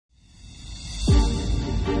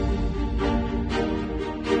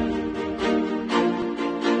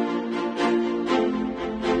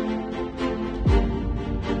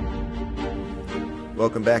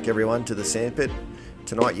Welcome back everyone to the Sandpit.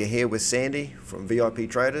 Tonight you're here with Sandy from VIP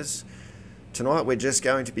Traders. Tonight we're just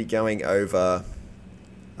going to be going over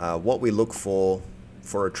what we look for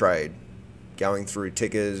a trade. Going through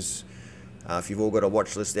tickers, if you've all got a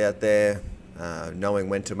watch list out there, knowing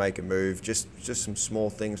when to make a move, just some small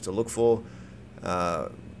things to look for. A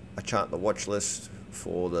chart in the watch list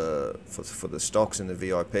for the stocks in the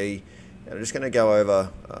VIP. And I'm just going to go over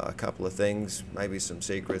a couple of things, maybe some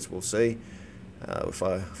secrets, we'll see. If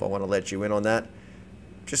I want to let you in on that.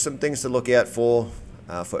 Just some things to look out for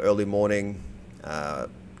early morning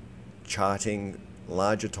charting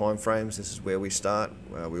larger time frames. This is where we start.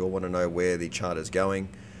 We all want to know where the chart is going,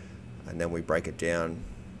 and then we break it down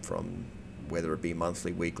from whether it be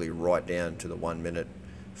monthly, weekly, right down to the 1 minute.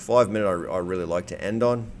 5 minute I really like to end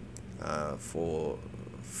on for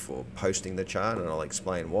posting the chart, and I'll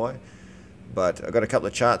explain why. But I've got a couple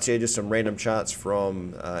of charts here, just some random charts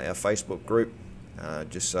from our Facebook group.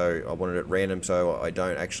 Just so I wanted it random, so I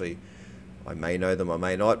may know them, I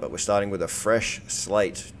may not, but we're starting with a fresh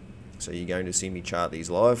slate. So you're going to see me chart these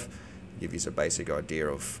live, give you a basic idea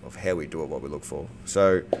of how we do it, what we look for.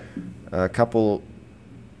 So a couple,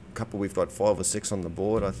 we've got 5 or 6 on the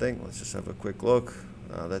board, I think. Let's just have a quick look.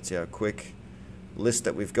 That's our quick list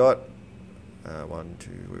that we've got. 1,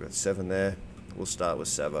 2, we've got 7 there. We'll start with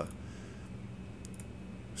Seva.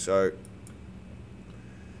 So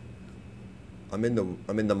I'm in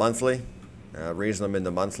the monthly. Reason I'm in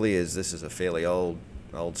the monthly is this is a fairly old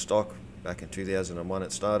stock. Back in 2001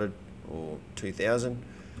 it started, or 2000.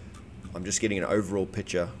 I'm just getting an overall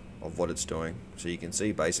picture of what it's doing. So you can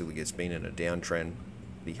see basically it's been in a downtrend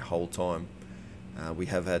the whole time. We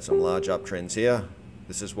have had some large uptrends here.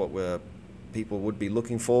 This is what people would be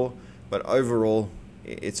looking for, but overall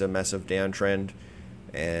it's a massive downtrend,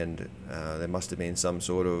 and there must have been some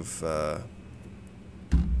sort of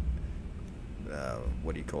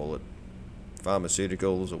what do you call it,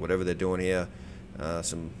 pharmaceuticals or whatever they're doing here,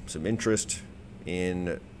 some interest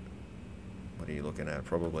in, what are you looking at,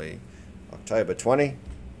 probably October 20.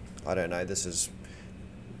 I don't know,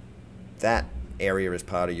 that area is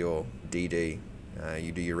part of your DD.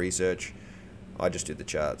 You do your research. I just do the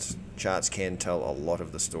charts. Charts can tell a lot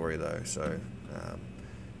of the story though, so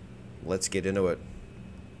let's get into it.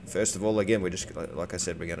 First of all, again, we're just, like I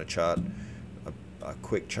said, we're going to chart a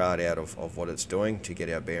quick chart out of what it's doing to get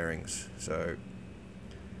our bearings. So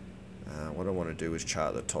what I want to do is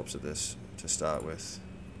chart the tops of this to start with.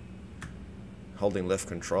 Holding left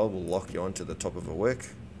control will lock you onto the top of a wick.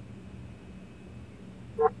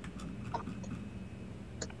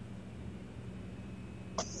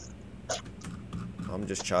 I'm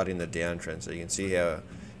just charting the downtrend, so you can see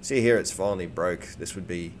here it's finally broke. This would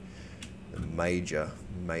be a major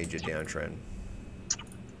downtrend.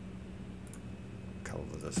 Color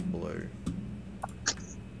this blue.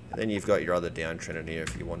 And then you've got your other downtrend in here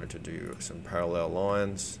if you wanted to do some parallel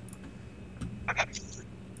lines.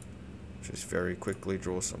 Just very quickly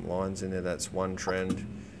draw some lines in there. That's one trend.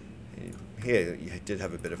 Here you did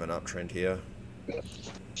have a bit of an uptrend here.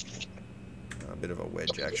 A bit of a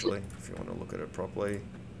wedge actually, if you want to look at it properly.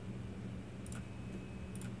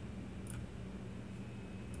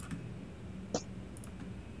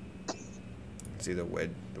 See the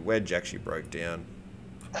wedge actually broke down.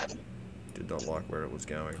 Did not like where it was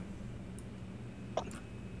going.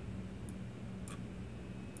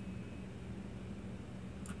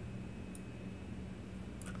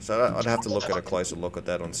 So I'd have to look at a closer look at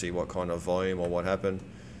that and see what kind of volume or what happened.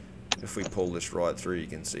 If we pull this right through, you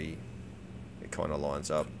can see it kind of lines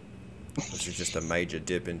up. This is just a major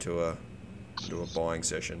dip into a buying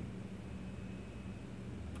session.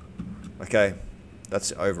 Okay.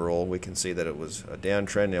 That's overall. We can see that it was a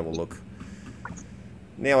downtrend. Now we'll look.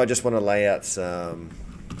 Now I just want to lay out some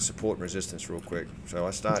support and resistance real quick. So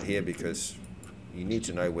I start here because you need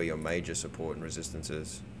to know where your major support and resistance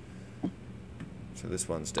is. So this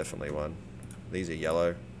one's definitely one. These are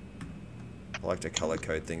yellow. I like to color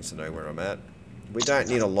code things to know where I'm at. We don't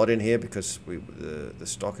need a lot in here because the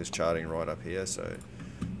stock is charting right up here. So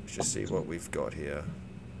let's just see what we've got here.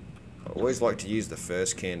 I always like to use the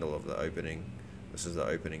first candle of the opening. This is the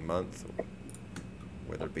opening month,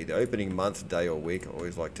 whether it be the opening month, day or week. I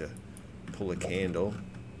always like to pull a candle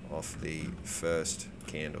off the first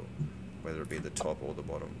candle, whether it be the top or the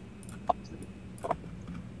bottom.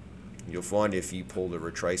 You'll find if you pull the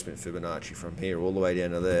retracement Fibonacci from here all the way down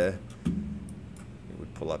to there, it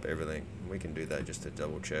would pull up everything. We can do that just to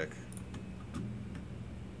double check.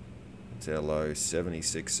 It's our low,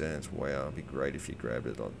 76 cents. Wow, it'd be great if you grabbed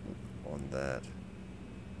it on that.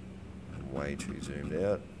 Way too zoomed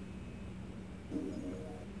out.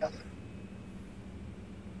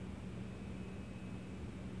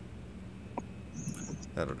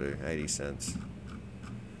 That'll do, 80 cents.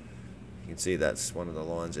 You can see that's one of the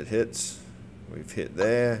lines it hits. We've hit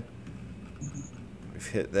there. We've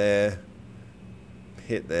hit there.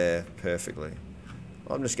 Hit there perfectly.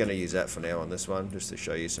 I'm just going to use that for now on this one, just to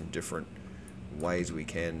show you some different ways we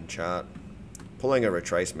can chart. Pulling a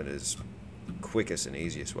retracement is the quickest and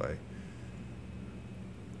easiest way.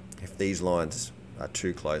 If these lines are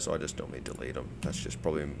too close, I just normally delete them. That's just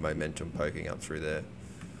probably momentum poking up through there.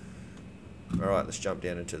 Alright, let's jump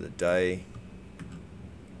down into the day.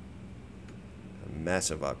 A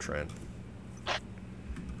massive uptrend. You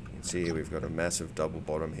can see here we've got a massive double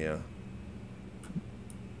bottom here.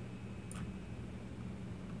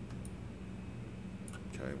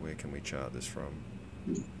 Okay, where can we chart this from?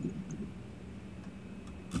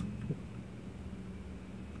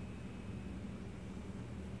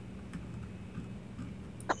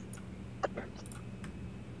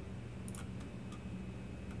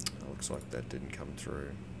 Looks like that didn't come through.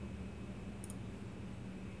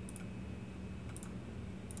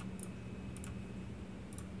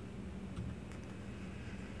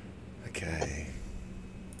 Okay.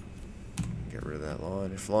 Get rid of that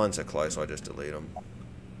line. If lines are close, I just delete them.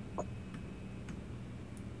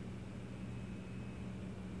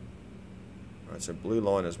 Alright, so blue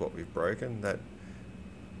line is what we've broken. That,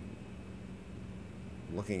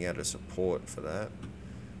 looking at a support for that.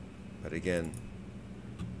 But again,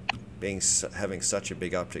 having such a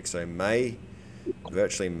big uptick, so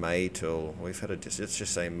virtually May till, we've had let's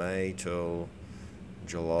just say May till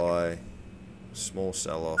July, small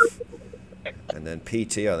sell-off, and then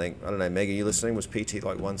PT, I think, I don't know, Meg, are you listening? Was PT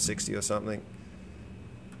like 160 or something?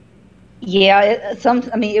 Yeah,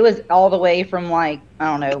 I mean, it was all the way from like, I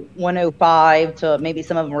don't know, 105 to maybe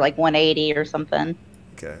some of them were like 180 or something.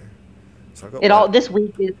 Okay. So I've got this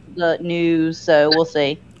week is the news, so we'll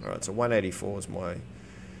see. All right, so 184 is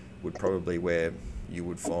would probably where you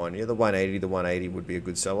would find, yeah, the 180 would be a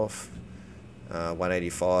good sell-off.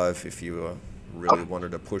 185 if you really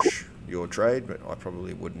wanted to push your trade, but I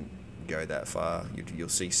probably wouldn't go that far. You'll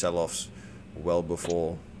see sell-offs well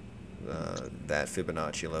before that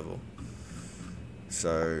Fibonacci level.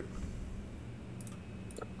 So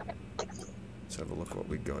let's have a look what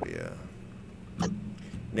we've got here.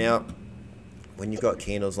 Now, when you've got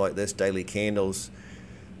candles like this, daily candles,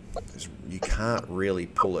 you can't really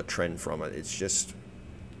pull a trend from it. It's just,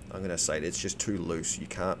 I'm going to say it's just too loose. You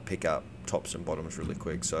can't pick up tops and bottoms really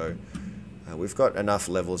quick. So we've got enough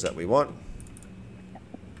levels that we want.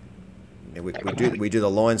 We do the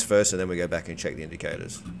lines first, and then we go back and check the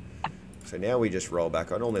indicators. So now we just roll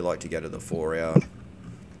back. I normally like to go to the 4 hour.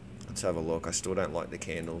 Let's have a look. I still don't like the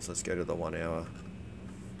candles. Let's go to the 1 hour.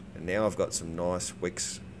 And now I've got some nice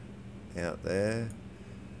wicks out there.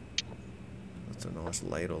 That's a nice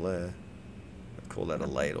ladle there. I'd call that a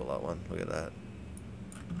ladle, that one. Look at that.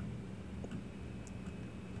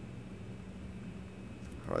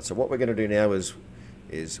 Alright, so what we're going to do now is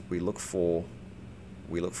we look for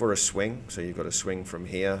a swing. So you've got a swing from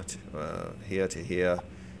here to here,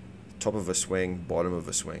 top of a swing, bottom of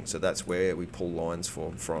a swing. So that's where we pull lines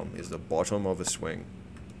from is the bottom of a swing.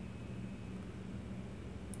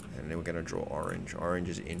 And then we're going to draw orange. Orange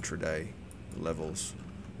is intraday levels,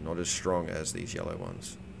 not as strong as these yellow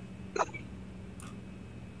ones.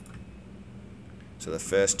 So the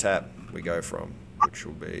first tap we go from, which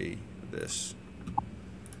will be this.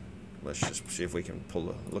 Let's just see if we can pull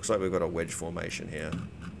it. Looks like we've got a wedge formation here.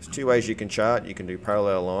 There's two ways you can chart. You can do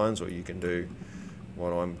parallel lines, or you can do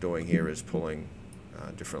what I'm doing here is pulling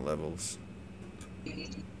different levels.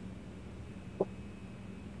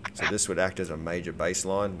 So this would act as a major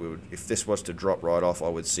baseline. If this was to drop right off, I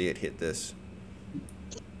would see it hit this.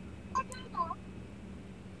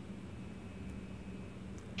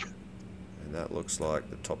 And that looks like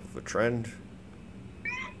the top of a trend.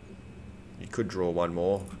 You could draw one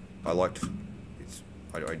more. I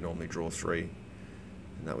normally draw 3, and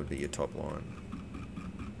that would be your top line.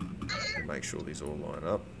 And make sure these all line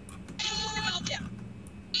up.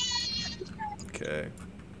 Okay.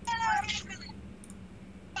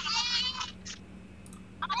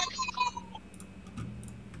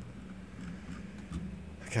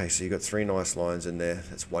 Okay, so you've got 3 nice lines in there.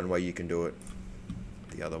 That's one way you can do it.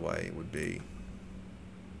 The other way would be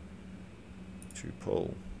to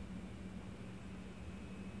pull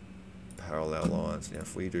parallel lines. Now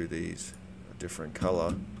if we do these a different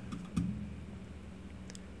color,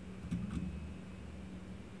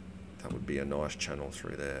 that would be a nice channel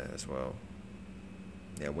through there as well.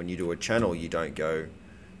 Now when you do a channel, you don't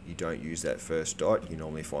use that first dot. You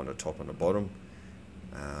normally find a top and a bottom.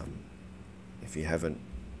 If you haven't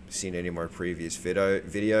seen any of my previous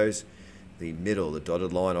videos, the middle, the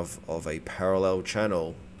dotted line of a parallel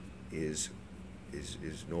channel is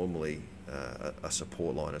normally a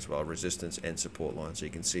support line as well, resistance and support line. So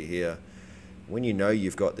you can see here, when you know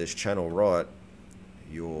you've got this channel right,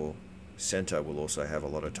 your center will also have a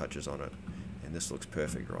lot of touches on it, and this looks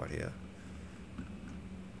perfect right here.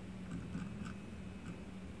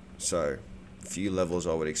 So few levels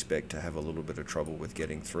I would expect to have a little bit of trouble with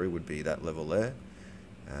getting through would be that level there,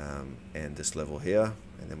 and this level here,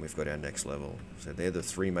 and then we've got our next level. So they're the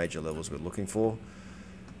three major levels we're looking for.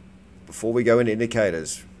 Before we go into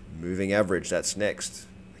indicators, moving average, that's next.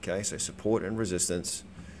 Okay, so support and resistance,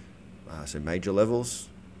 so major levels,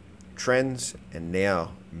 trends, and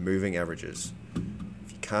now moving averages.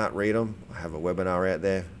 If you can't read them, I have a webinar out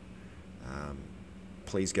there.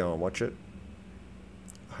 Please go and watch it.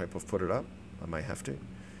 I hope I've put it up. I may have to.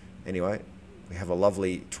 Anyway, we have a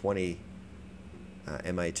lovely 20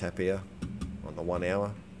 MA tap here on the 1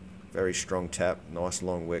 hour. Very strong tap, nice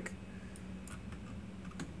long wick.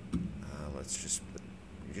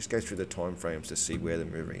 You just go through the time frames to see where the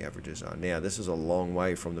moving averages are. Now, this is a long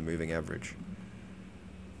way from the moving average.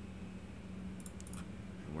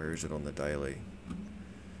 Where is it on the daily?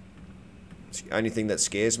 The only thing that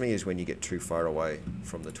scares me is when you get too far away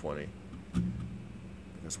from the 20.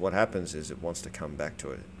 Because what happens is it wants to come back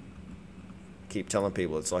to it. I keep telling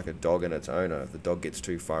people it's like a dog and its owner. If the dog gets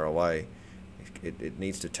too far away, it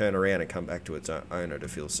needs to turn around and come back to its owner to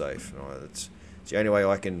feel safe. It's the only way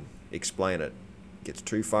I can explain it. Gets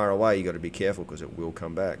too far away, you got to be careful because it will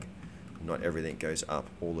come back. Not everything goes up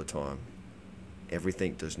all the time.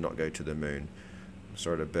 Everything does not go to the moon. I'm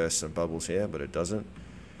sorry to burst some bubbles here, but it doesn't.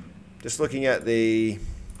 Just looking at the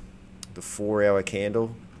 4 hour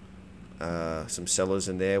candle, some sellers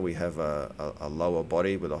in there. We have a lower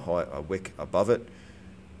body with a wick above it.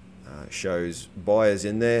 Shows buyers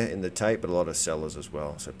in there in the tape, but a lot of sellers as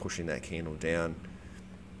well. So pushing that candle down.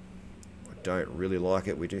 Don't really like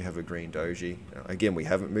it. We do have a green doji. Again, we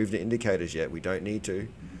haven't moved the indicators yet. We don't need to.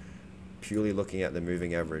 Purely looking at the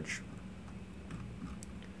moving average.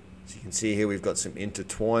 So you can see here we've got some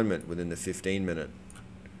intertwinement within the 15-minute.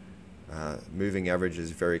 Moving averages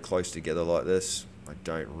very close together like this. I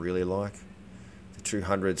don't really like. The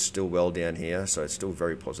 200 is still well down here, so it's still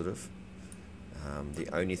very positive. The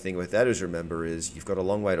only thing with that is, remember, is you've got a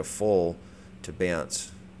long way to fall to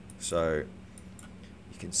bounce. So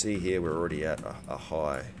you can see here we're already at a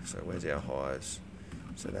high. So where's our highs?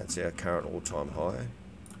 So that's our current all-time high.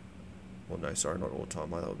 Well, no, sorry, not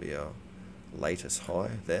all-time high. That'll be our latest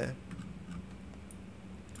high there.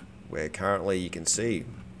 Where currently you can see,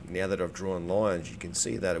 now that I've drawn lines, you can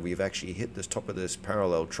see that we've actually hit the top of this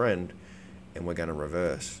parallel trend, and we're going to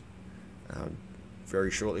reverse.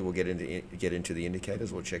 Very shortly we'll get into the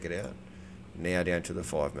indicators. We'll check it out. Now down to the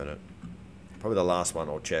 5-minute. Probably the last one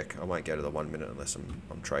I'll check. I won't go to the 1 minute unless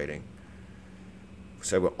I'm trading.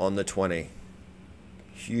 So we're on the 20.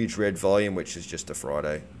 Huge red volume, which is just a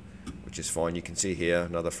Friday, which is fine. You can see here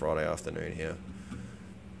another Friday afternoon here.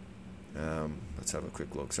 Let's have a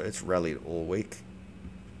quick look. So it's rallied all week.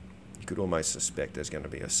 You could almost suspect there's going to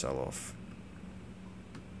be a sell-off.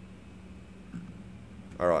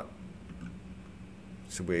 All right.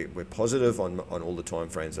 So we're positive on all the time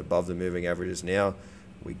frames above the moving averages. Now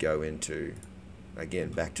we go into, again,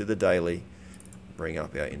 back to the daily, bring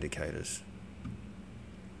up our indicators.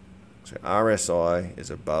 So RSI is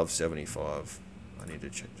above 75. I need to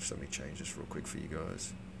just let me change this real quick for you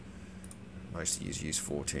guys. Most of you use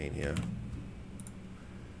 14 here.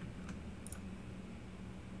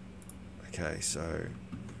 Okay, so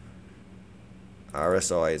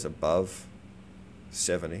RSI is above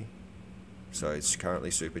 70. So it's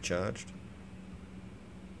currently supercharged.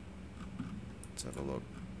 Let's have a look.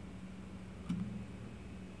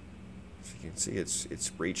 So you can see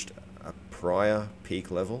it's reached a prior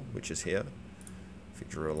peak level, which is here. If you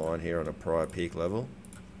drew a line here on a prior peak level,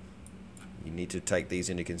 you need to take these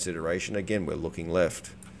into consideration. Again, we're looking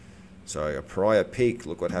left. So a prior peak,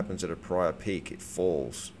 look what happens at a prior peak. It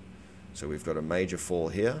falls. So we've got a major fall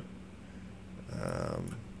here.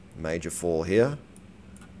 Major fall here.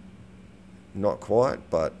 Not quite,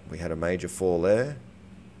 but we had a major fall there.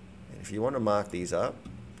 And if you want to mark these up,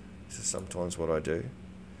 this is sometimes what I do.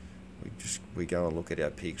 We go and look at our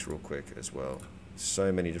peaks real quick as well.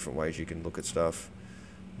 So many different ways you can look at stuff.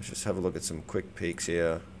 Let's just have a look at some quick peaks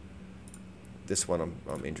here. This one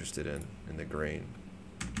I'm interested in the green.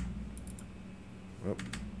 Whoop.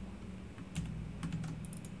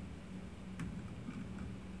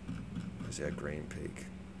 There's our green peak,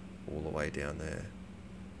 all the way down there.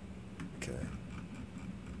 Okay.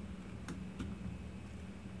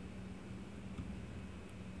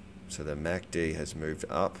 So the MACD has moved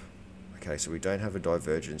up. Okay, so we don't have a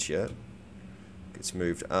divergence yet. It's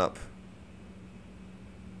moved up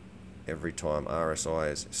every time RSI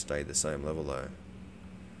has stayed the same level though.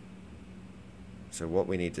 So what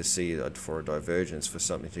we need to see for a divergence for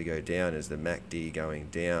something to go down is the MACD going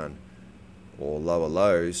down or lower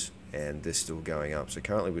lows and this still going up. So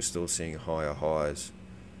currently we're still seeing higher highs.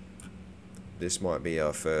 This might be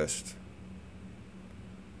our first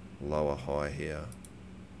lower high here.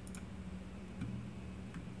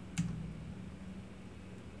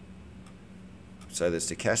 So the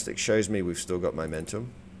stochastic shows me we've still got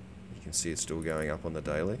momentum. You can see it's still going up on the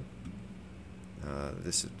daily.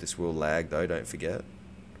 This will lag though, don't forget.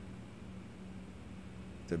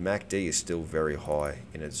 The MACD is still very high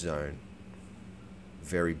in its zone.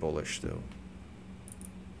 Very bullish still.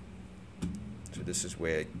 So this is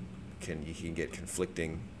where you can get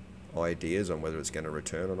conflicting ideas on whether it's going to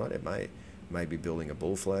return or not. It may be building a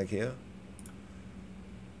bull flag here.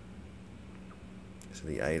 So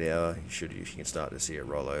the 8 hour, you can start to see it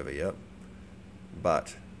roll over, yep.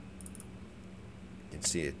 But you can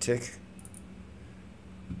see a tick.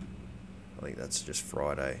 I think that's just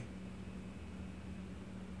Friday.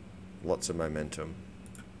 Lots of momentum.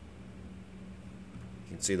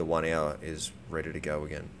 You can see the 1 hour is ready to go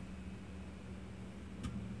again.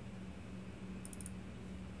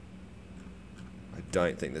 I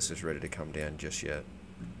don't think this is ready to come down just yet.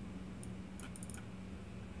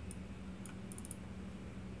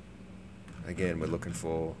 Again, we're looking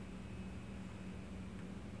for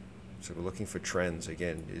trends.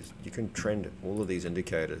 Again, you can trend all of these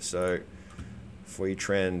indicators. So if we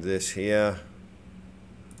trend this here,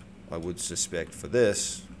 I would suspect for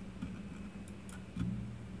this,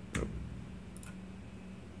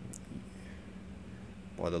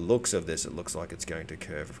 by the looks of this, it looks like it's going to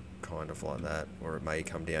curve kind of like that, or it may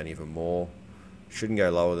come down even more. Shouldn't go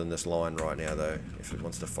lower than this line right now though, if it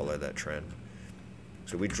wants to follow that trend.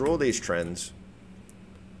 So we draw these trends.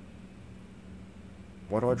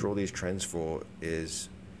 What I draw these trends for is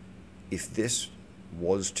if this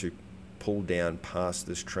was to pull down past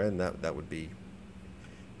this trend, that would be,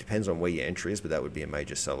 depends on where your entry is, but that would be a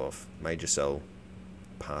major sell-off, major sell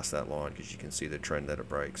past that line, because you can see the trend that it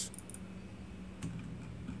breaks.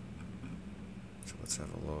 So let's have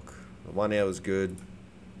a look. The 1 hour is good.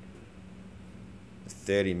 The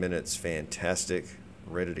 30 minutes, fantastic.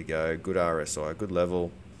 Ready to go. Good RSI, good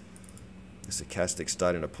level. The stochastic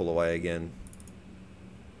starting to pull away again.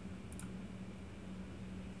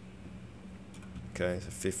 Okay, so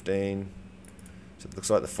 15. So it looks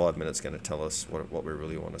like the 5 minutes going to tell us what we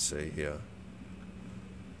really want to see here.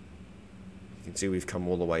 You can see we've come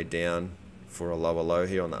all the way down for a lower low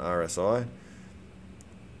here on the RSI.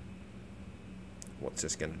 What's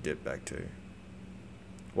this going to dip back to?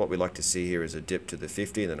 What we like to see here is a dip to the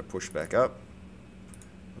 50 and then a push back up.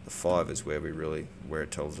 But the 5 is where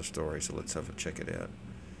it tells the story, so let's have a check it out.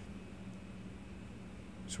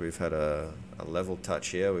 So we've had a level touch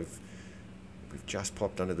here. We've just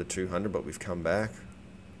popped under the 200, but we've come back.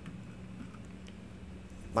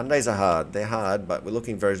 Mondays are hard. They're hard, but we're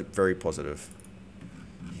looking very, very positive.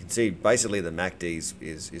 You can see basically the MACD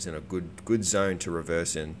is in a good zone to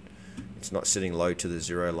reverse in. It's not sitting low to the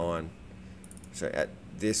 0 line. So at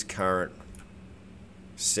this current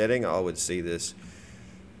setting, I would see this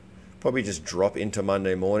probably just drop into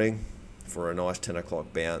Monday morning for a nice 10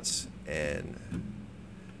 o'clock bounce and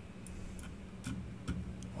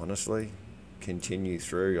honestly continue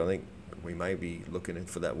through. I think we may be looking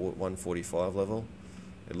for that 145 level.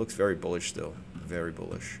 It looks very bullish still, very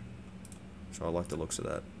bullish. So I like the looks of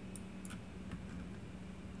that.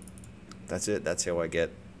 That's it. That's how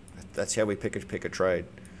we pick a trade.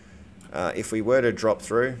 If we were to drop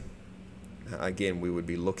through, again, we would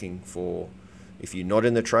be looking for, if you're not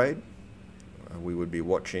in the trade, we would be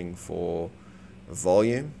watching for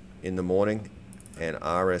volume in the morning and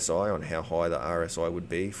RSI on how high the RSI would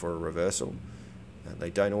be for a reversal. They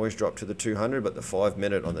don't always drop to the 200, but the 5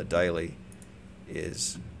 minute on the daily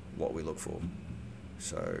is what we look for.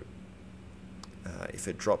 So if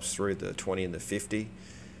it drops through the 20 and the 50,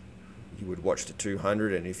 you would watch the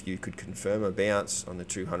 200, and if you could confirm a bounce on the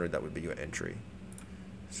 200, that would be your entry.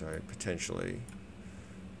 So potentially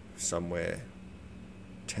somewhere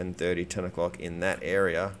 10:30, 10 o'clock in that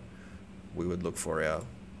area, we would look for our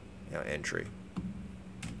entry.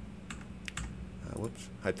 Whoops.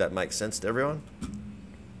 Hope that makes sense to everyone.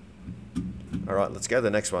 All right, let's go to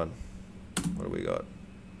the next one. What do we got?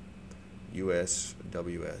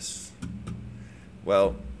 USWS.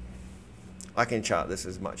 Well, I can chart this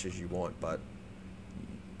as much as you want, but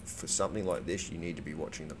for something like this, you need to be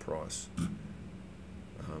watching the price.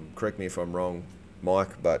 Correct me if I'm wrong,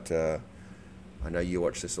 Mike, but I know you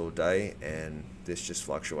watch this all day, and this just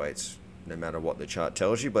fluctuates no matter what the chart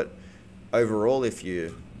tells you. But overall, if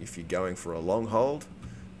you're going for a long hold,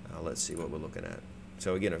 let's see what we're looking at.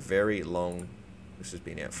 So again, a very long. This has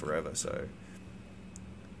been out forever. So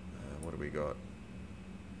what do we got?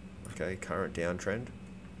 Okay, current downtrend.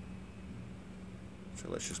 So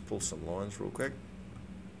let's just pull some lines real quick.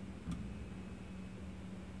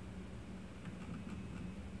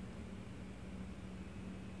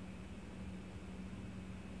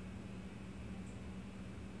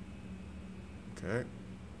 Okay.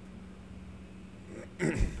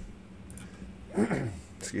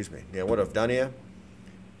 Excuse me. Now what I've done here,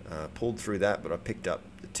 pulled through that, but I picked up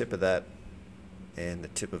the tip of that and the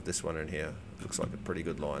tip of this one in here. Looks like a pretty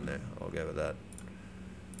good line there. I'll go with that.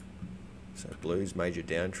 So blues, major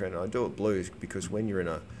downtrend. I do it blues because when you're in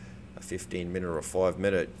a 15-minute or a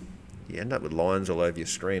 5-minute, you end up with lines all over your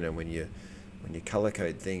screen, and when you color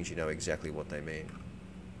code things, you know exactly what they mean.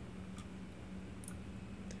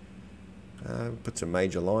 Put some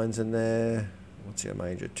major lines in there. What's our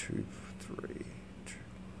major? 2, 3, 2,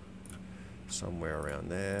 somewhere around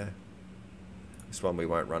there. This one we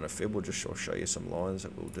won't run a fib. We'll just show you some lines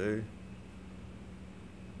that we'll do.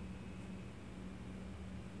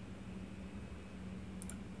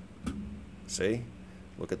 See,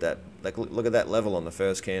 look at that. Look at that level on the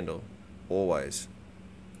first candle, always.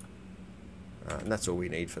 And that's all we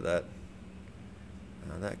need for that.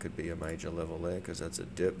 That could be a major level there because that's a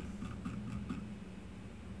dip.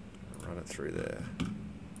 Run it through there.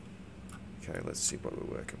 Okay, let's see what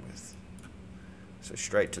we're working with. So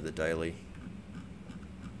straight to the daily.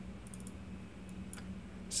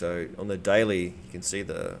 So on the daily, you can see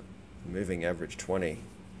the moving average 20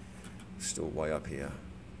 still way up here.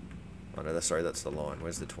 Oh no, sorry, that's the line.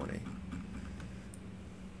 Where's the 20?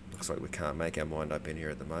 Looks like we can't make our mind up in here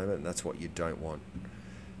at the moment, and that's what you don't want.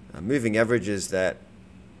 Moving averages that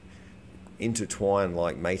intertwine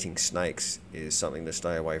like mating snakes is something to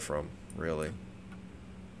stay away from, really.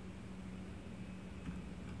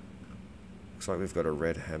 Looks like we've got a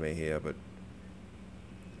red hammer here, but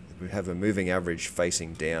we have a moving average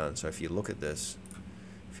facing down. So if you look at this,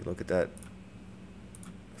 if you look at that,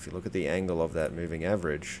 if you look at the angle of that moving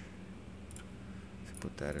average,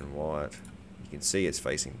 put that in white, you can see it's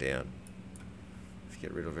facing down. If you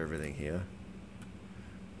get rid of everything here,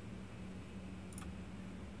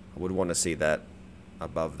 I would want to see that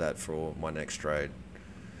above that for my next trade.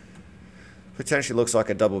 Potentially looks like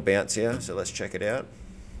a double bounce here, so let's check it out.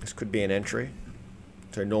 This could be an entry.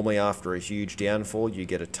 So normally after a huge downfall, you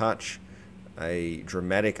get a touch, a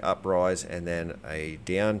dramatic uprise, and then a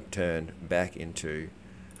downturn back into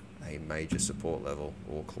a major support level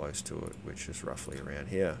or close to it, which is roughly around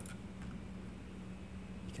here.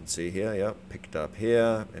 You can see here, yep, picked up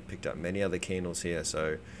here and picked up many other candles here.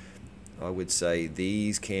 So I would say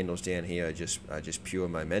these candles down here are just pure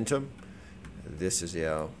momentum. This is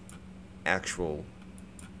our actual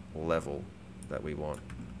level that we want.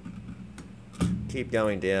 Keep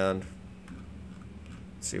going down.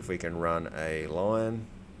 See if we can run a line.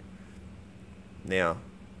 Now,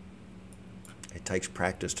 it takes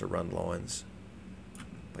practice to run lines,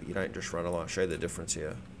 but you don't just run a line. I'll show you the difference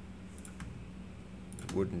here.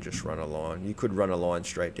 You wouldn't just run a line. You could run a line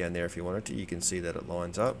straight down there if you wanted to. You can see that it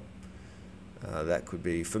lines up. That could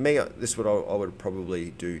be, for me, this would I would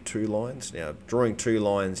probably do 2 lines. Now, drawing 2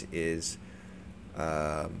 lines is,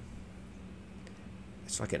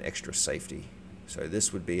 it's like an extra safety. So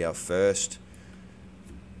this would be our first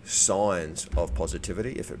signs of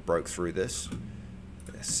positivity if it broke through this.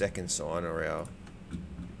 A second sign, or our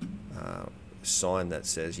sign that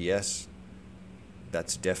says yes,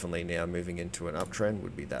 that's definitely now moving into an uptrend,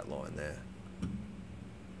 would be that line there.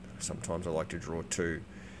 Sometimes I like to draw 2.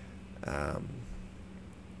 So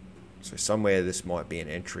somewhere this might be an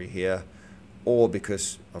entry here, or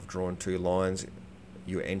because I've drawn 2 lines,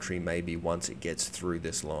 your entry may be once it gets through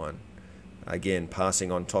this line. Again,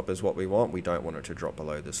 passing on top is what we want. We don't want it to drop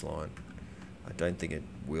below this line. I don't think it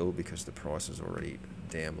will because the price is already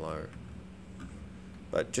damn low.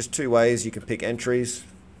 But just 2 ways you can pick entries.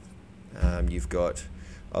 You've got,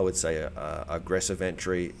 I would say, a aggressive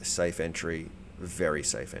entry, safe entry, very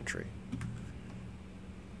safe entry.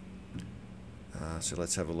 So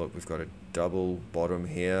let's have a look. We've got a double bottom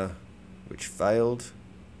here, which failed.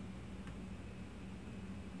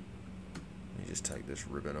 Let me just take this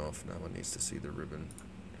ribbon off. No one needs to see the ribbon.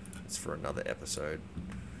 It's for another episode.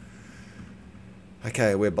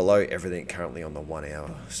 Okay, we're below everything currently on the 1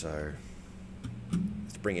 hour. So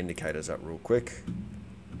let's bring indicators up real quick,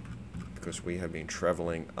 because we have been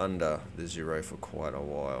traveling under the 0 for quite a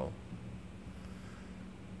while.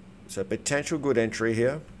 So potential good entry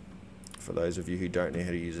here For those of you who don't know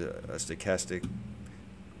how to use a stochastic,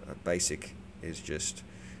 basic is just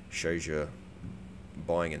shows you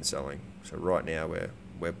buying and selling. So right now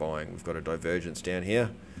we're buying. We've got a divergence down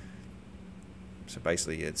here. So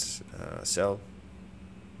basically it's sell,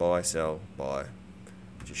 buy, sell, buy.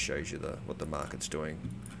 It just shows you what the market's doing.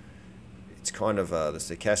 It's kind of the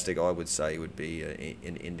stochastic, I would say, would be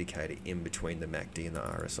an indicator in between the MACD and the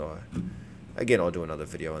RSI. Again, I'll do another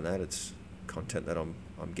video on that. It's content that I'm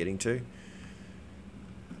getting to.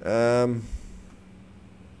 What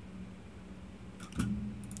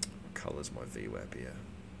colour's my VWAP here?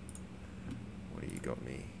 What do you got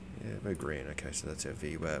me? Yeah, we're green. Okay, so that's our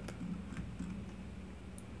VWAP.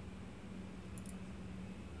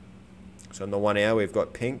 So in the 1 hour, we've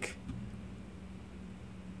got pink.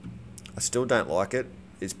 I still don't like it.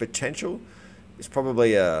 Its potential is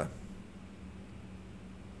probably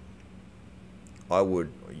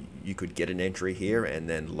you could get an entry here and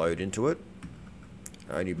then load into it,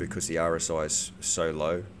 only because the RSI is so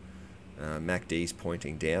low. MACD is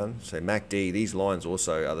pointing down. So MACD, these lines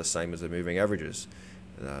also are the same as the moving averages.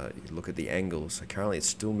 You look at the angles. So currently it's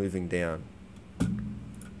still moving down.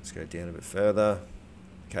 Let's go down a bit further.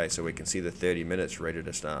 Okay, so we can see the 30 minutes ready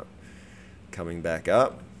to start coming back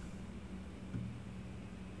up.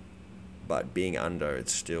 But being under,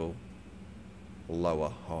 it's still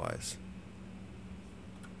lower highs.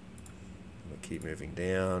 We'll keep moving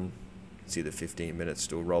down. See the 15 minutes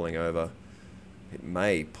still rolling over. It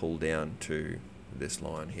may pull down to this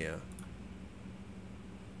line here.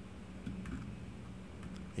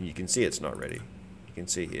 And you can see it's not ready. You can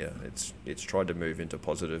see here, it's tried to move into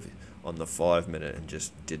positive on the 5 minute and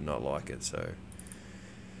just did not like it. So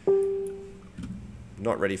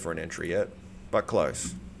not ready for an entry yet, but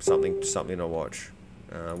close. Something to watch.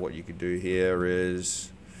 What you could do here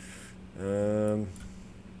is you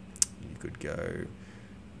could go,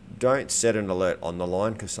 don't set an alert on the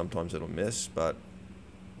line because sometimes it'll miss, but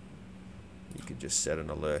you could just set an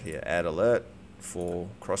alert here, add alert for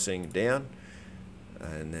crossing down,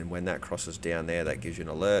 and then when that crosses down there, that gives you an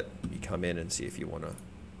alert. You come in and see if you want to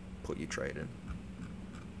put your trade in.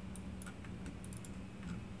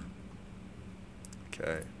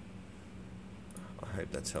 Okay. I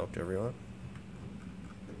hope that's helped everyone.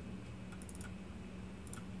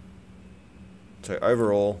 So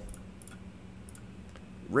overall,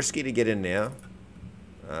 risky to get in now.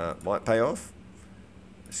 Might pay off.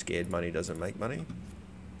 Scared money doesn't make money.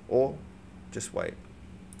 Or just wait.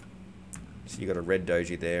 So you got a red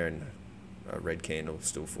doji there and a red candle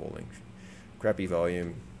still falling. Crappy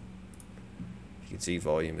volume. You can see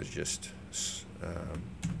volume is just,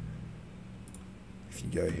 if you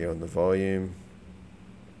go here on the volume,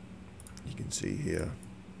 you can see here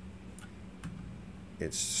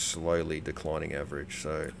it's slowly declining average.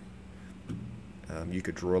 So you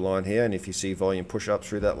could draw a line here, and if you see volume push up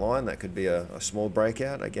through that line, that could be a small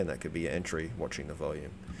breakout. Again, that could be an entry watching the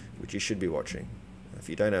volume, which you should be watching. If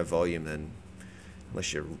you don't have volume, then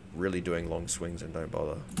unless you're really doing long swings, then don't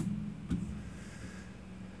bother.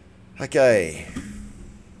 Okay,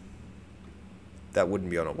 that wouldn't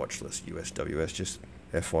be on a watch list, USWS, just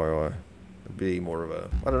FYI. It'd be more of a,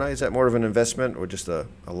 I don't know, is that more of an investment or just a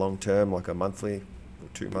long term, like a monthly or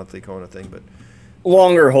 2 monthly kind of thing? But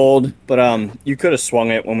longer hold, but you could have swung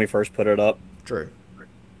it when we first put it up. True.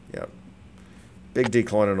 Yeah. Big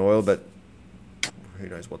decline in oil, but who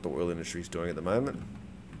knows what the oil industry is doing at the moment.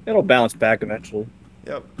 It'll bounce back eventually.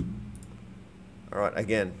 Yep. All right,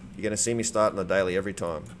 again, you're going to see me start in the daily every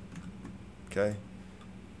time. Okay.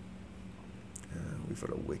 We've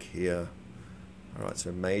got a wick here. All right,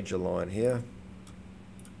 so major line here.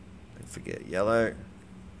 Don't forget yellow.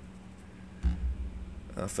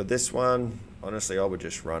 For this one, honestly, I would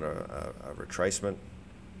just run a retracement.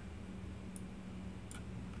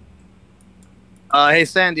 Hey,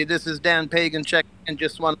 Sandy, this is Dan Pagan checking in.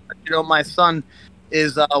 Just want to let you know my son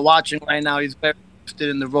is watching right now. He's very interested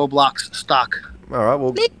in the Roblox stock. All right,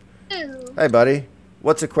 well, hey, buddy.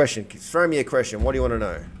 What's a question? Throw me a question. What do you want to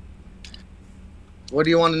know? What do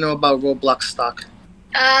you want to know about Roblox stock?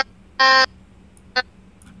 Is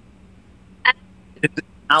it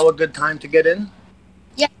now a good time to get in?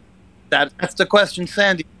 Yeah. That's the question,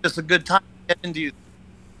 Sandy. Just a good time to get into you.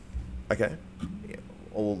 Okay.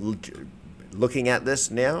 Well, looking at this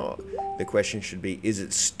now, the question should be, is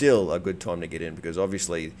it still a good time to get in? Because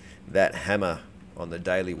obviously that hammer on the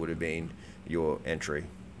daily would have been your entry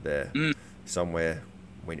there. Somewhere.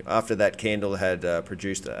 After that candle had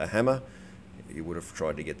produced a hammer, you would have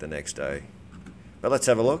tried to get the next day. But let's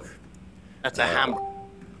have a look. That's a hammer.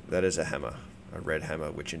 That is a hammer, a red hammer,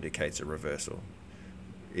 which indicates a reversal.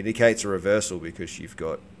 It indicates a reversal because you've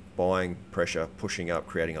got buying pressure pushing up,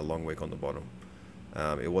 creating a long wick on the bottom.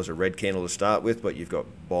 It was a red candle to start with, but you've got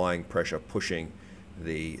buying pressure pushing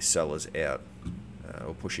the sellers out,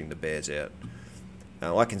 or pushing the bears out.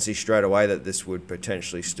 I can see straight away that this would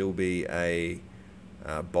potentially still be a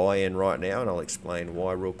buy-in right now, and I'll explain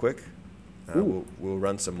why real quick. We'll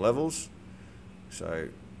run some levels. So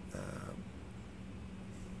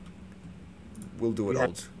we'll do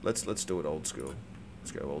it let's do it old school.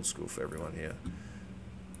 Let's go old school for everyone here.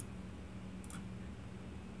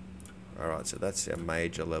 All right, so that's our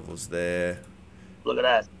major levels there. Look at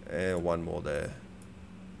that. And one more there.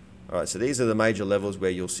 All right, so these are the major levels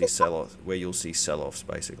where you'll see sell-offs,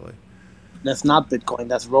 basically. That's not Bitcoin.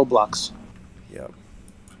 That's Roblox. Yep.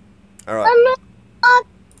 All right.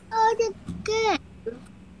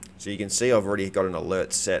 So you can see I've already got an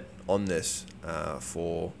alert set on this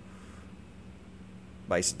for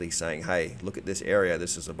basically saying, hey, look at this area.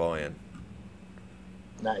 This is a buy-in.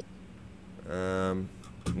 Nice.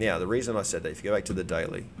 Now, the reason I said that, if you go back to the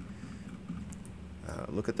daily,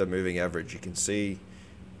 look at the moving average. You can see,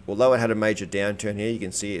 although it had a major downturn here, you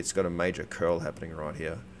can see it's got a major curl happening right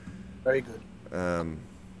here. Very good.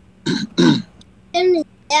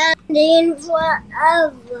 Standing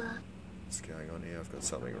forever. What's going on here? I've got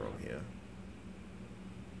something wrong here.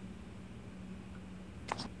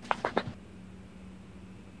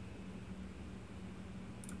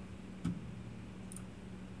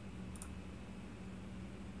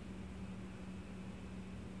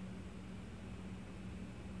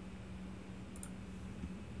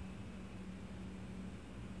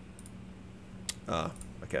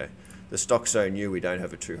 Okay. The stock's so new we don't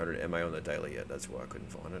have a 200 MA on the daily yet. That's why I couldn't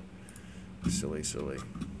find it. Silly.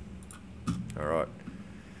 All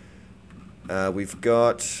right. We've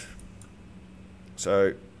got...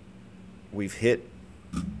 So, we've hit...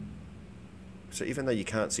 So even though you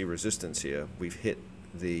can't see resistance here, we've hit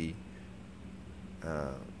the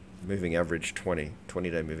moving average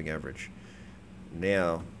 20-day moving average.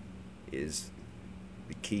 Now is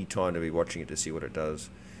the key time to be watching it to see what it does.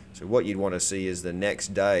 So what you'd want to see is the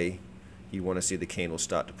next day, you want to see the candle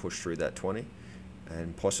start to push through that 20,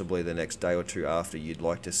 and possibly the next day or two after, you'd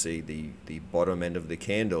like to see the bottom end of the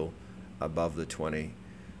candle above the 20.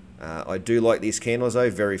 I do like these candles though,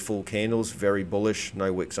 very full candles, very bullish,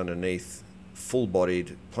 no wicks underneath, full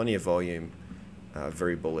bodied, plenty of volume,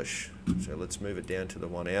 very bullish. So let's move it down to the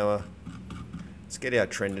 1 hour. Let's get our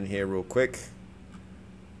trend in here real quick.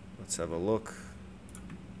 Let's have a look.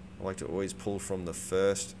 I like to always pull from the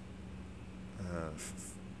first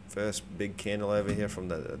big candle over here from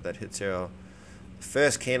that hits our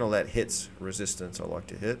first candle that hits resistance. I like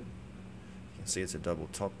to hit. You can see it's a double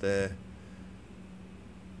top there,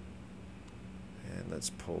 and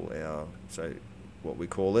let's pull our what we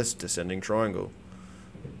call this descending triangle.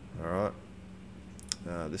 All right,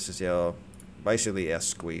 this is basically our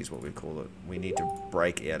squeeze, what we call it. We need to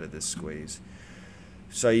break out of this squeeze.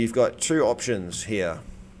 So you've got two options here.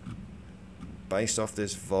 Based off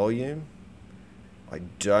this volume, I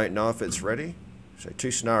don't know if it's ready. So two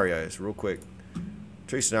scenarios, real quick.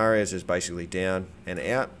 Two scenarios is basically down and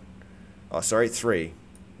out. Oh, sorry, three.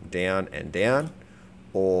 Down and down,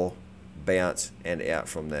 or bounce and out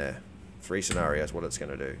from there. Three scenarios, what it's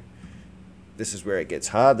going to do. This is where it gets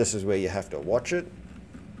hard. This is where you have to watch it.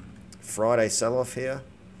 Friday sell-off here.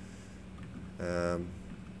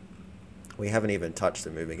 We haven't even touched the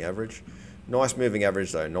moving average. Nice moving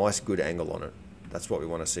average though, nice good angle on it. That's what we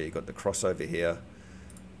want to see. You've got the crossover here.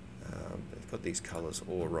 They've got these colors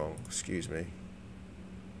all wrong, excuse me.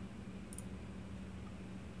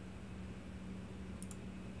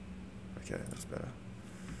 Okay, that's better.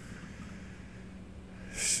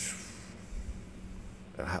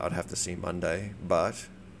 I'd have to see Monday, but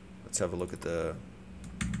let's have a look at the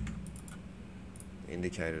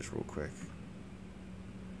indicators real quick.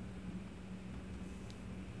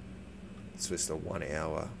 Switch the 1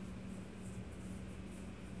 hour.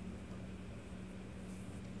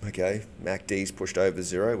 Okay, MACD's pushed over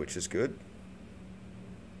 0, which is good.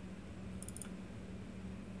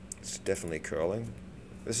 It's definitely curling.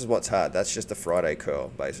 This is what's hard. That's just a Friday curl,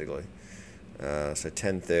 basically. So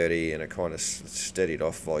 10:30, and it kind of steadied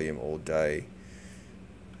off volume all day.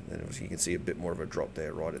 And then you can see a bit more of a drop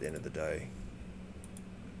there right at the end of the day.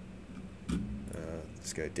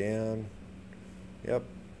 Let's go down. Yep.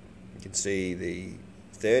 You can see the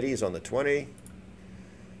 30s on the 20,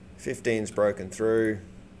 15's broken through,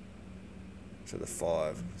 so the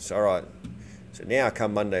 5. So alright, so now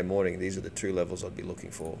come Monday morning, these are the two levels I'd be looking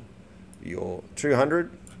for. Your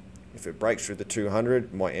 200, if it breaks through the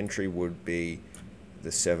 200, my entry would be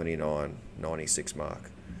the 79, 96 mark.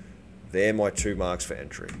 They're my two marks for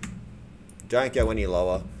entry. Don't go any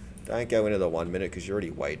lower. Don't go into the 1 minute because you're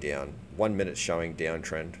already way down. 1 minute showing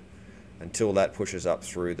downtrend. Until that pushes up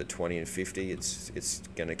through the 20 and 50, it's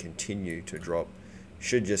going to continue to drop.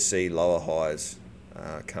 Should just see lower highs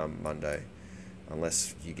come Monday,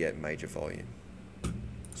 unless you get major volume.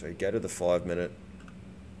 So you go to the 5 minute.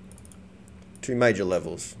 Two major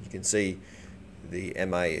levels. You can see the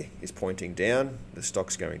MA is pointing down. The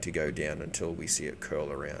stock's going to go down until we see it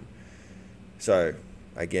curl around. So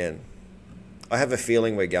again, I have a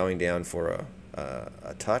feeling we're going down for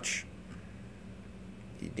a touch.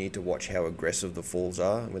 You need to watch how aggressive the falls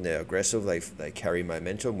are. When they're aggressive, they carry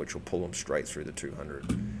momentum, which will pull them straight through the 200.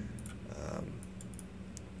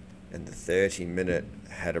 And the 30 minute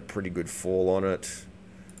had a pretty good fall on it,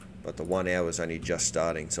 but the 1 hour is only just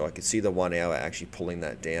starting. So I could see the 1 hour actually pulling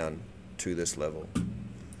that down to this level. You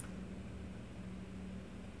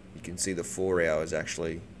can see the 4 hours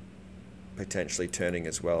actually potentially turning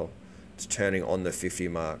as well. It's turning on the 50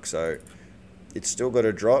 mark. So it's still got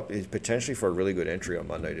to drop. It's potentially for a really good entry on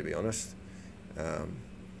Monday, to be honest.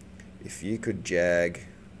 If you could jag,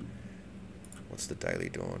 what's the daily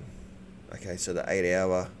doing? Okay, so the 8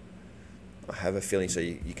 hour, I have a feeling, so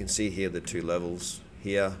you can see here the two levels,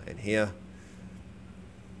 here and here.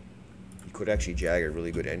 You could actually jag a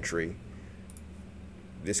really good entry.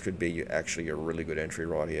 This could be actually a really good entry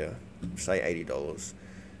right here. Say $80.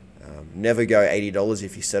 Never go $80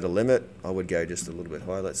 if you set a limit. I would go just a little bit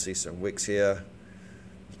higher. Let's see some wicks here.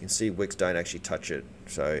 You can see wicks don't actually touch it.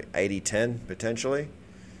 So 80-10 potentially.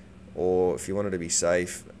 Or if you wanted to be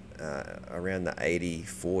safe, around the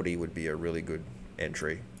 80-40 would be a really good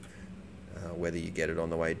entry. Whether you get it on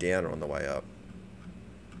the way down or on the way up.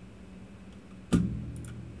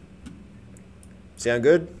 Sound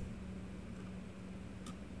good?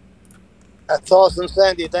 That's awesome,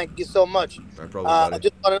 Sandy. Thank you so much. No problem, buddy. I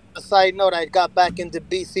just wanted a side note. I got back into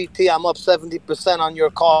BCT. I'm up 70% on your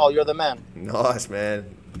call. You're the man. Nice,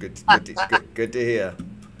 man. Good to hear.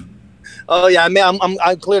 Oh yeah, I mean,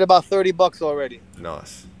 I cleared about $30 already.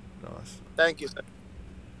 Nice. Thank you, sir.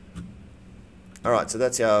 All right, so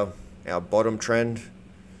that's our bottom trend.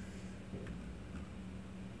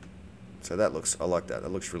 So that looks, I like that.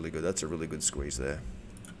 That looks really good. That's a really good squeeze there.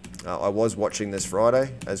 I was watching this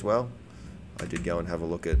Friday as well. I did go and have a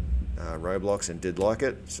look at Roblox and did like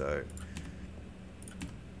it. So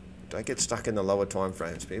don't get stuck in the lower time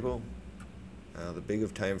frames, people. The bigger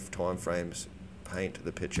time frames paint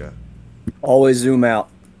the picture. Always zoom out.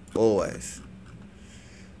 Always.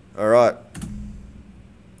 All right.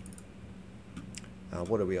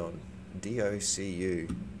 What are we on?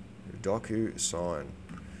 DOCU. Doku sign.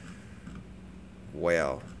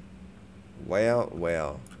 Wow.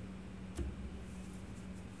 Wow.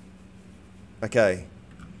 Okay.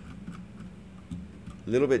 A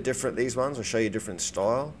little bit different, these ones. I'll show you a different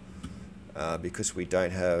style. Because we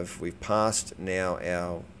don't have, we've passed now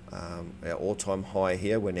our all-time high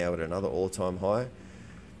here. We're now at another all-time high.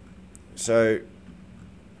 So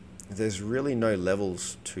there's really no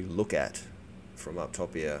levels to look at from up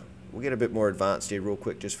top here. We'll get a bit more advanced here real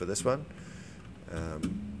quick just for this one.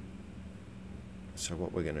 So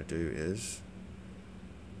what we're going to do is,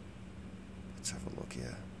 let's have a look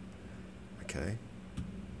here. Okay.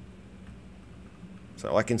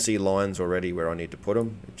 So I can see lines already where I need to put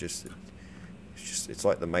them. It's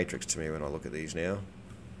like the matrix to me when I look at these now.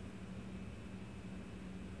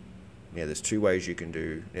 Yeah, there's two ways you can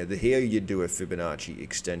do. Now here you do a Fibonacci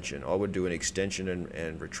extension. I would do an extension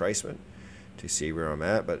and retracement to see where I'm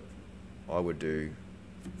at, but I would do,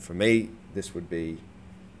 for me, this would be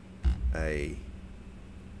a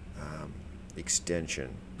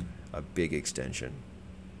extension, a big extension.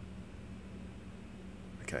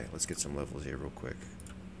 Okay, let's get some levels here real quick.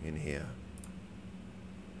 In here.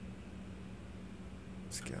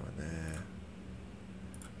 Let's go in there.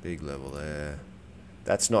 Big level there.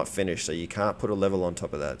 That's not finished, so you can't put a level on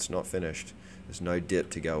top of that. It's not finished. There's no dip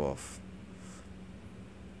to go off.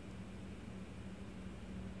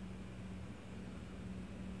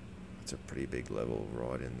 That's a pretty big level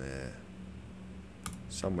right in there.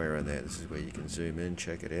 Somewhere in there. This is where you can zoom in,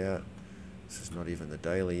 check it out. This is not even the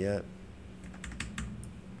daily yet.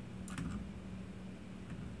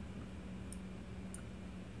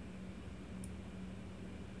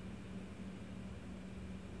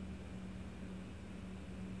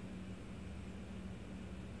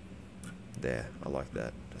 There, I like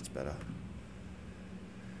that. That's better.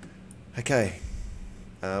 Okay,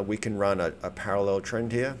 we can run a parallel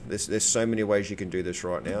trend here. There's so many ways you can do this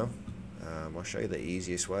right now. I'll show you the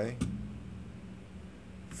easiest way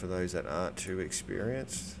for those that aren't too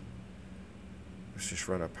experienced. Let's just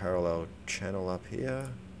run a parallel channel up here.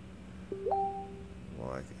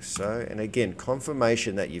 like so. And again,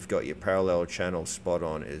 confirmation that you've got your parallel channel spot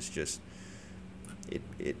on is just,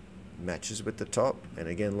 it matches with the top. And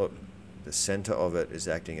again, look, the center of it is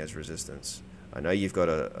acting as resistance. I know you've got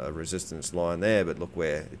a resistance line there, but look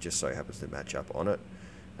where it just so happens to match up on it.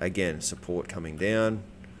 Again, support coming down.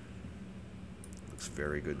 Looks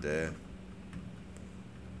very good there.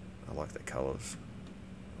 I like the colors.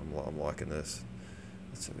 I'm liking this.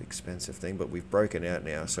 It's an expensive thing, but we've broken out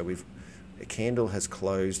now. So a candle has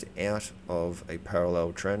closed out of a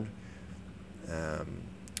parallel trend.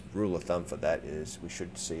 Rule of thumb for that is we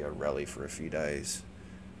should see a rally for a few days.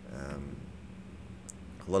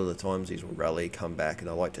 A lot of the times these will rally, come back, and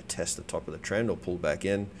I like to test the top of the trend or pull back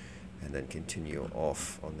in and then continue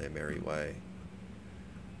off on their merry way.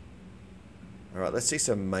 All right, let's see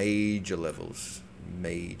some major levels.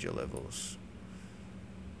 Major levels.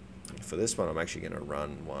 For this one, I'm actually going to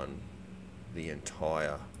run the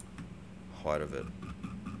entire height of it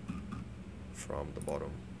from the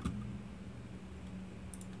bottom.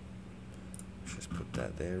 Let's just put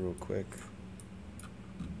that there real quick.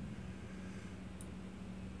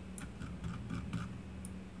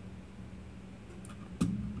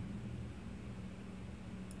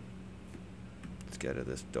 Let's go to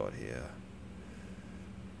this dot here.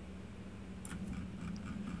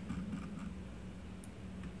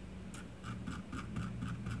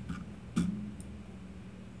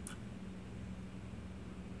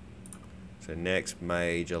 So next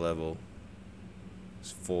major level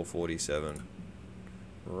is 447,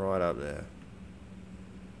 right up there.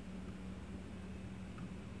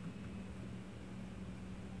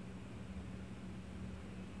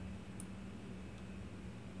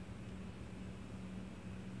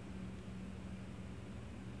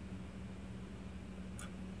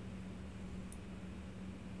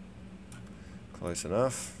 Close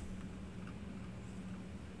enough.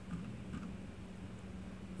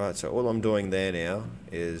 Right, so all I'm doing there now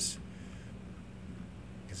is,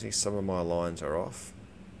 you can see some of my lines are off.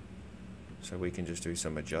 So we can just do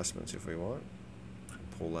some adjustments if we want.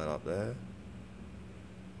 Pull that up there.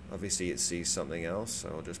 Obviously it sees something else, so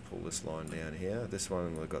I'll just pull this line down here. This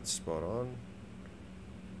one we've got spot on.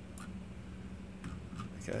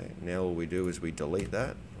 Okay, now all we do is we delete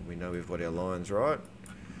that. We know we've got our lines right.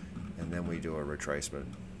 And then we do a retracement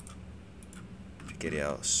to get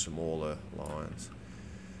our smaller lines.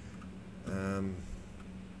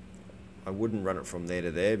 I wouldn't run it from there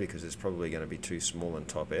to there because it's probably going to be too small and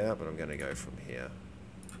top out, but I'm going to go from here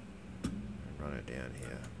and run it down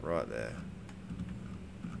here, right there.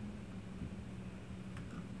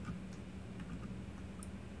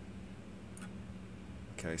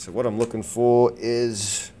 Okay, so what I'm looking for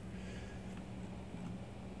is,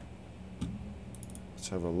 let's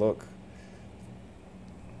have a look.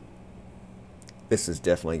 This is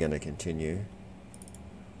definitely going to continue.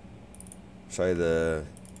 So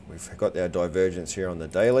we've got our divergence here on the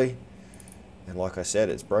daily, and like I said,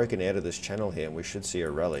 it's broken out of this channel here, and we should see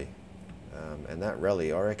a rally. And that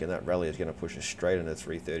rally, I reckon that rally is going to push us straight into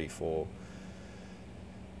 334.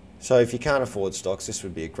 So if you can't afford stocks, this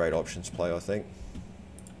would be a great options play, I think.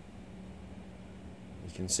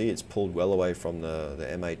 You can see it's pulled well away from the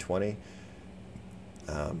MA20.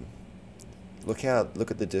 Look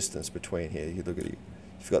at the distance between here. You look at it.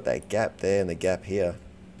 You've got that gap there and the gap here.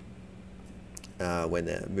 When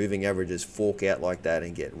the moving averages fork out like that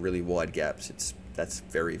and get really wide gaps, that's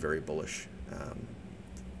very, very bullish.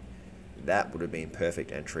 That would have been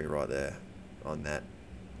perfect entry right there on that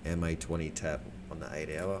MA20 tap on the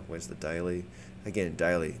 8 hour. Where's the daily? Again,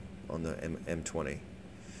 daily on the M20.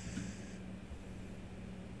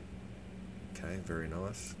 Okay, very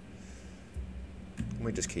nice. And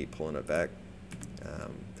we just keep pulling it back.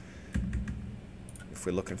 If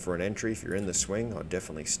we're looking for an entry, if you're in the swing, I'd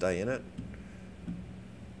definitely stay in it.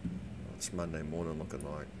 What's Monday morning looking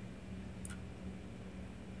like?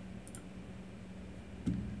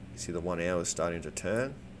 You see the 1 hour is starting to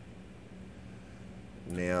turn.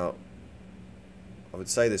 Now, I would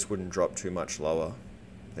say this wouldn't drop too much lower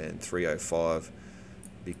than 305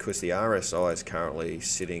 because the RSI is currently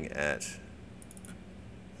sitting at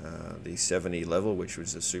the 70 level, which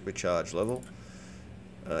was the supercharged level.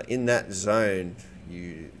 In that zone,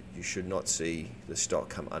 you should not see the stock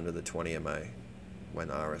come under the 20 MA when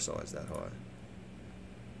the RSI is that high.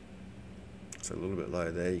 So a little bit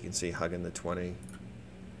low there. You can see hugging the 20.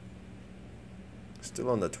 Still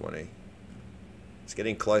on the 20. It's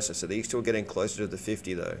getting closer. So they're still getting closer to the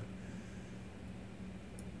 50 though.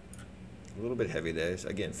 A little bit heavy there. So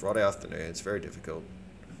again, Friday afternoon, it's very difficult.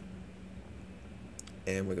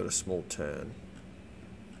 And we've got a small turn.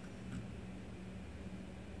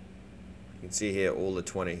 You can see here all the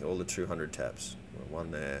 20, all the 200 taps.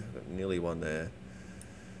 One there, nearly one there.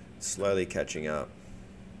 Slowly catching up.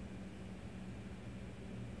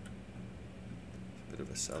 Bit of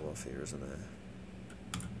a sell-off here, isn't there?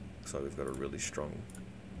 Looks like we've got a really strong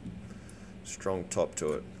top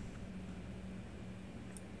to it.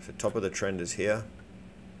 So top of the trend is here.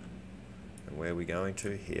 And where are we going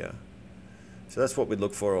to? Here. So that's what we'd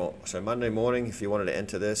look for. So Monday morning, if you wanted to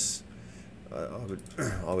enter this,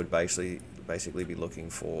 I would basically be looking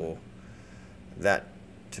for that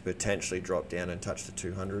to potentially drop down and touch the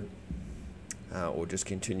 200, or just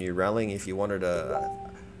continue rallying. If you wanted a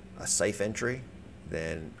safe entry,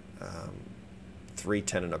 then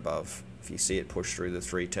 310 and above. If you see it push through the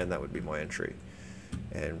 310, that would be my entry,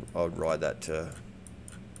 and I would ride that to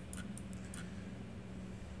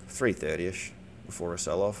 330ish before a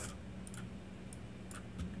sell-off.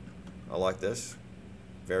 I like this.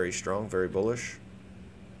 Very strong, very bullish.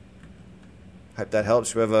 Hope that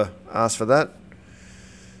helps whoever asked for that.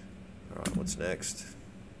 Alright, what's next?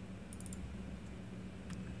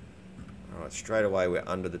 Alright, straight away we're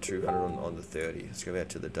under the 200 on the 30. Let's go out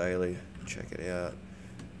to the daily, check it out.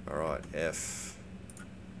 Alright, F.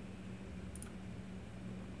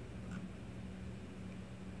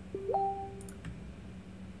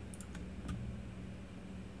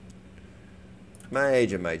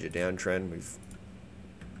 Major downtrend. We've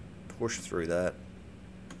pushed through that.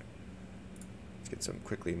 Let's get some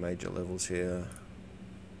quickly major levels here.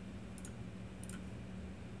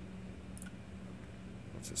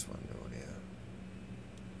 What's this one doing here?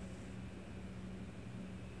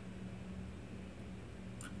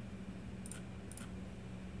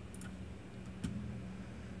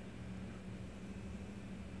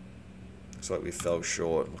 Looks like we fell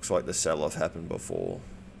short. Looks like the sell-off happened before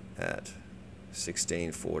at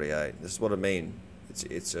 16.48. This is what I mean.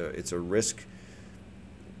 It's a risk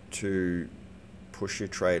to push your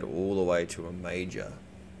trade all the way to a major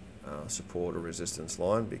support or resistance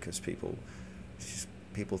line, because people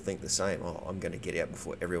think the same. Oh, I'm going to get out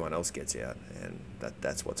before everyone else gets out, and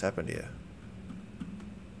that's what's happened here.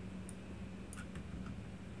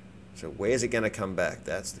 So where's it going to come back?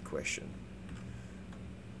 That's the question.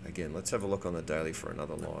 Again, let's have a look on the daily for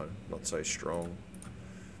another line. Not so strong.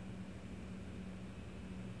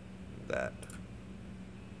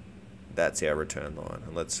 That's our return line,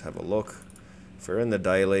 and let's have a look. If we're in the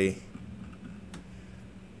daily,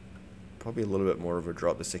 probably a little bit more of a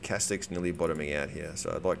drop. The stochastic's nearly bottoming out here,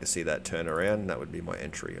 so I'd like to see that turn around. That would be my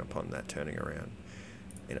entry upon that turning around.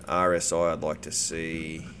 In RSI, I'd like to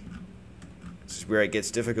see, this is where it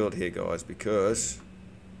gets difficult here, guys, because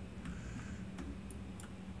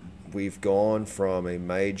we've gone from a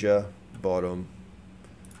major bottom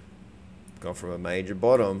to a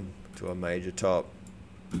major top.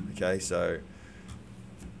 Okay, so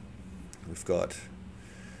we've got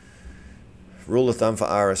rule of thumb for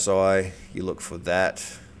RSI. You look for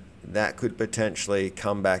that. That could potentially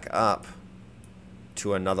come back up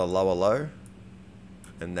to another lower low,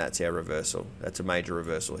 and that's our reversal. That's a major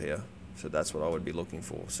reversal here. So that's what I would be looking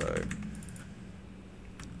for. So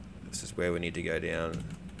this is where we need to go down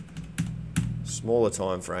smaller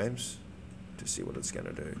time frames to see what it's going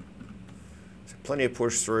to do. So plenty of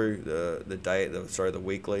push through the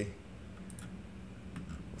weekly.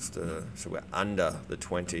 So we're under the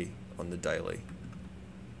 20 on the daily.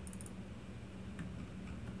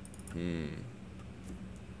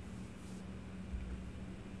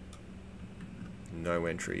 No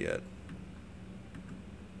entry yet.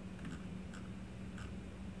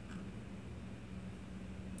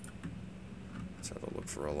 Let's have a look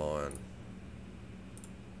for a line.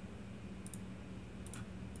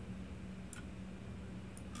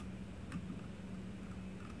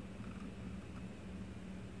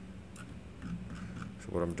 So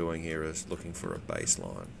what I'm doing here is looking for a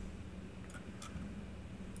baseline.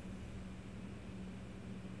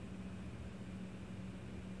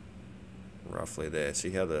 Roughly there. See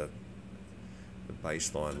how the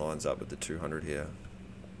baseline lines up with the 200 here.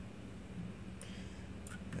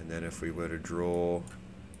 And then if we were to draw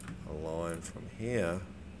a line from here,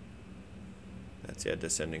 that's our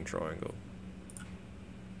descending triangle.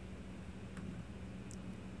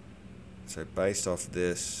 So based off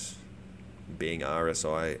this being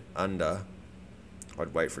RSI under,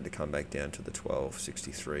 I'd wait for it to come back down to the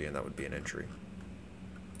 1263, and that would be an entry.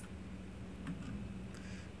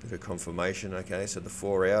 Bit of confirmation. Okay, so the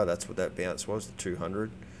 4 hour, that's what that bounce was, the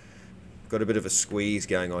 200. Got a bit of a squeeze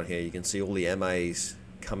going on here. You can see all the MAs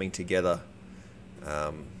coming together.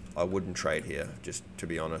 I wouldn't trade here, just to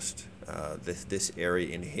be honest. This area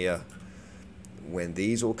in here, when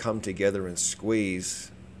these all come together and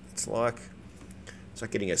squeeze, it's like It's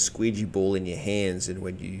like getting a squeegee ball in your hands, and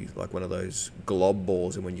when you, like one of those glob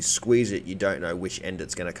balls, and when you squeeze it, you don't know which end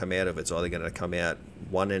it's going to come out of. It's either going to come out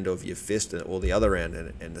one end of your fist or the other end,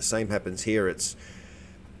 and the same happens here. It's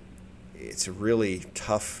a really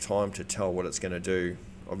tough time to tell what it's going to do.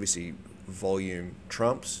 Obviously, volume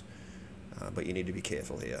trumps, but you need to be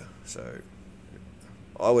careful here. So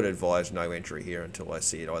I would advise no entry here until I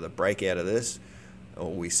see it either break out of this,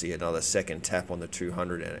 or we see another second tap on the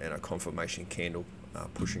 200 and a confirmation candle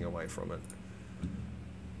pushing away from it.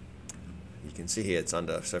 You can see here it's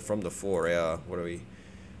under. So from the 4 hour, what are we?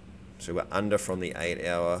 So we're under from the 8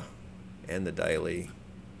 hour and the daily.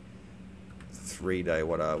 3 day,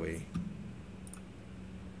 what are we?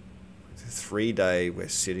 3 day, we're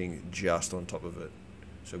sitting just on top of it.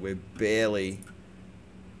 So we're barely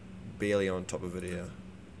on top of it here.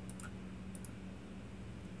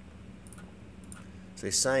 So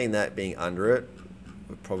saying that being under it,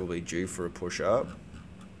 we're probably due for a push up.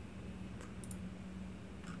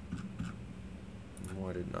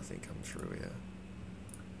 Why did nothing come through here?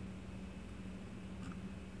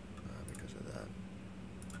 Because of that.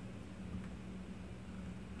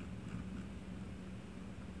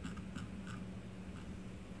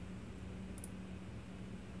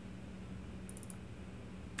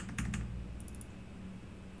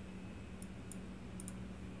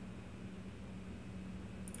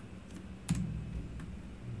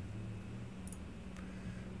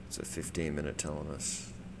 It's a 15-minute telling us.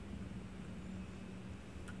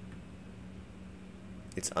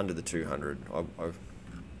 It's under the 200.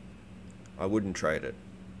 I wouldn't trade it.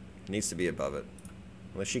 It needs to be above it.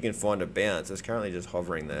 Unless you can find a bounce. It's currently just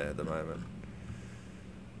hovering there at the moment.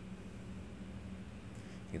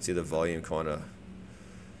 You can see the volume kind of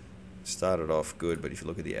started off good, but if you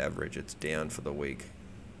look at the average, it's down for the week.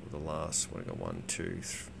 The last, what I got, 1, 2,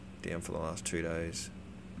 down for the last 2 days.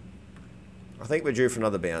 I think we're due for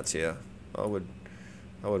another bounce here. I would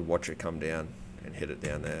watch it come down and hit it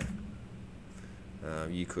down there.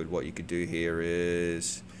 What you could do here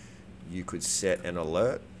is you could set an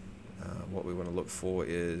alert. What we want to look for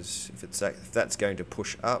is if that's going to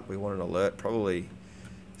push up, we want an alert probably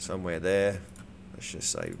somewhere there. Let's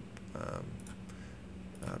just say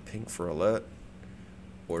pink for alert.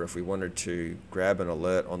 Or if we wanted to grab an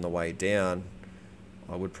alert on the way down,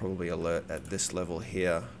 I would probably alert at this level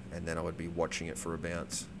here, and then I would be watching it for a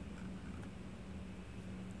bounce.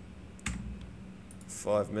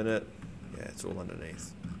 5 minute, yeah, it's all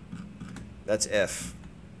underneath. That's F.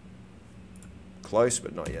 Close,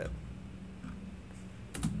 but not yet.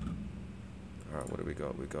 All right, what do we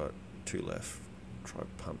got? We got 2 left. Try to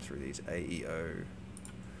pump through these AEO.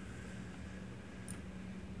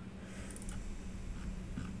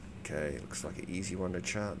 Okay, looks like an easy one to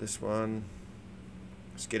chart, this one.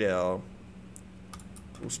 Let's get our,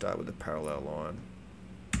 we'll start with the parallel line.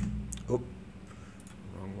 Oop,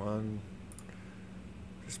 wrong one.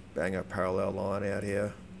 Just bang a parallel line out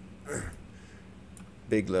here.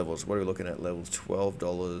 Big levels, what are we looking at? Levels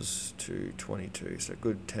 $12 to 22, so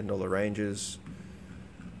good $10 ranges.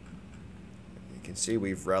 You can see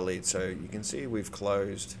we've rallied, so you can see we've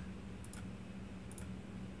closed.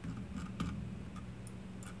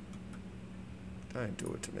 Don't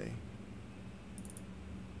do it to me.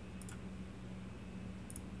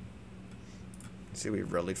 See,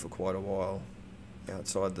 we've rallied for quite a while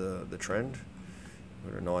outside the trend.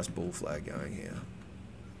 We've got a nice bull flag going here.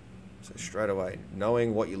 So straight away,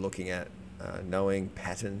 knowing what you're looking at, knowing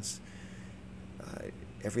patterns,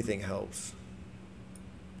 everything helps.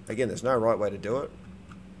 Again, there's no right way to do it.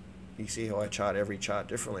 You see how I chart every chart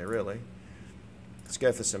differently, really. Let's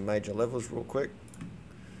go for some major levels real quick.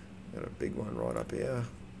 Got a big one right up here.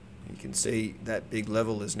 You can see that big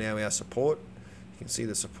level is now our support. You can see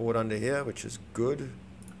the support under here, which is good. You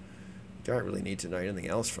don't really need to know anything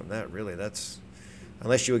else from that, really. That's,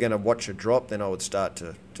 unless you were going to watch a drop, then I would start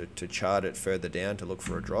to chart it further down to look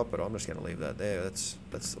for a drop, but I'm just going to leave that there. That's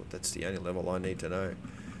the only level I need to know.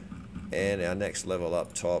 And our next level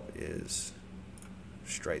up top is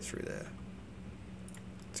straight through there.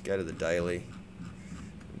 Let's go to the daily.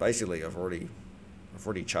 Basically, I've already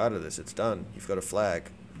charted this. It's done. You've got a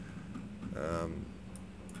flag.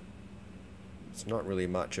 It's not really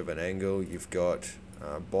much of an angle. You've got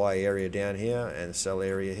buy area down here and sell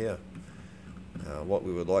area here. What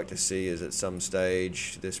we would like to see is at some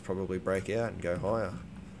stage this probably break out and go higher.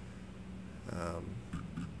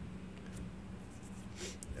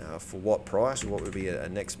 For what price? What would be a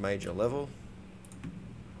next major level?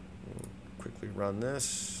 We'll quickly run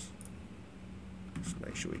this. Just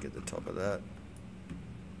make sure we get the top of that.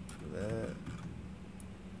 There.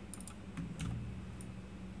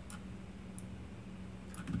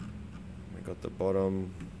 We got the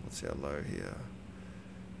bottom. What's our low here?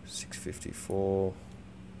 654.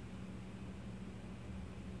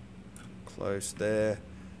 Close there.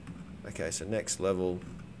 Okay, so next level.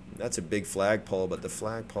 That's a big flagpole, but the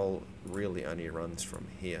flagpole really only runs from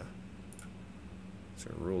here.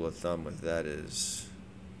 So rule of thumb with that is,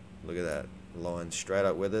 look at that, line straight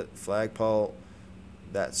up with it. Flagpole,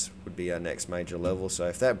 would be our next major level. So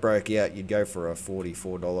if that broke out, you'd go for a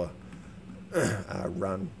 $44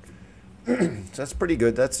 run. So that's pretty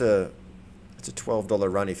good. That's a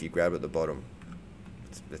 $12 run if you grab at the bottom.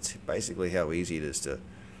 That's basically how easy it is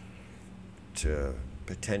to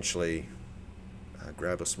potentially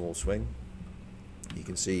grab a small swing. You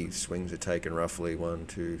can see swings are taken roughly 1,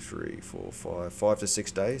 2, 3, 4, 5 to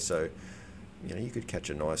 6 days. So you know, you could catch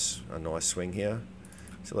a nice swing here.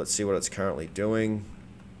 So let's see what it's currently doing.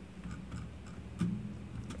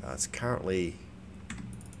 It's currently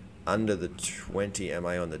under the 20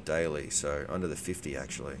 MA on the daily, so under the 50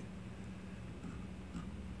 actually.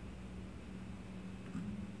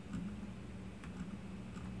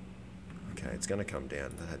 Okay, it's going to come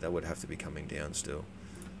down. That would have to be coming down still.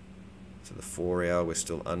 So the 4 hour, we're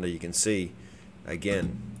still under. You can see,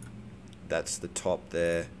 again, that's the top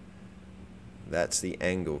there. That's the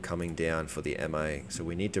angle coming down for the MA. So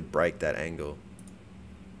we need to break that angle.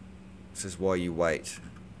 This is why you wait.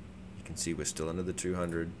 You can see we're still under the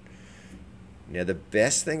 200. Now the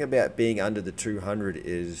best thing about being under the 200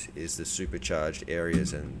 is the supercharged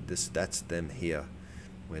areas, and that's them here.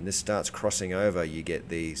 When this starts crossing over, you get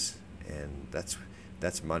these, and that's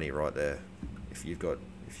money right there. If you've got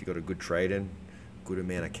a good trade in, good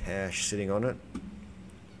amount of cash sitting on it.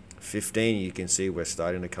 15, you can see we're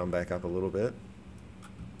starting to come back up a little bit.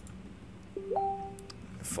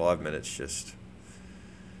 5 minutes just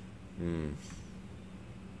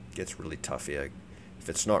gets really tough here. If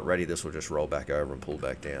it's not ready, this will just roll back over and pull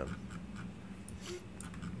back down.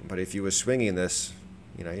 But if you were swinging this,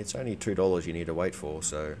 you know, it's only $2 you need to wait for,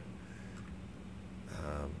 so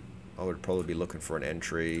I would probably be looking for an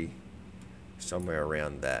entry somewhere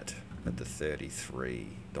around that, at the $33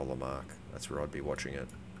 mark. That's where I'd be watching it.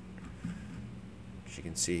 As you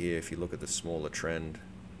can see here, if you look at the smaller trend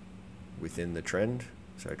within the trend,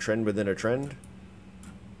 so trend within a trend,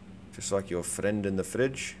 just like your friend in the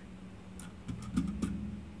fridge,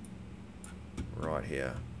 right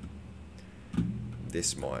here.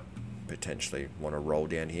 This might potentially want to roll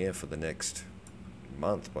down here for the next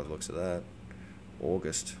month by the looks of that.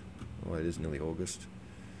 August. Oh, it is nearly August.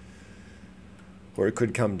 Or it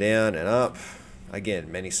could come down and up.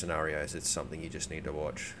 Again, many scenarios. It's something you just need to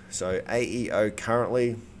watch. So AEO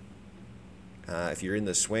currently, if you're in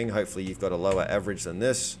the swing, hopefully you've got a lower average than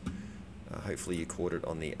this. Hopefully you caught it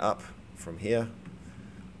on the up from here.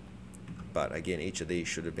 But again, each of these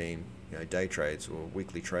should have been, you know, day trades or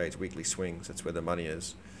weekly trades, weekly swings. That's where the money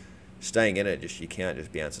is. Staying in it, you can't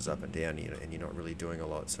just bounces up and down, you know, and you're not really doing a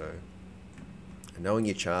lot. So knowing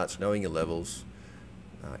your charts, knowing your levels,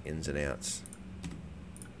 ins and outs.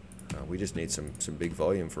 We just need some big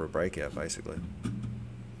volume for a breakout, basically.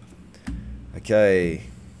 Okay,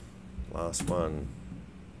 last one.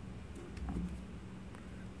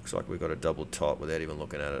 Looks like we've got a double top without even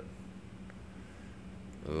looking at it.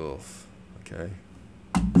 Oof. Okay.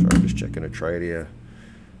 Sorry, I'm just checking a trade here.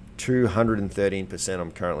 213%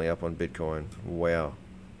 I'm currently up on Bitcoin. Wow.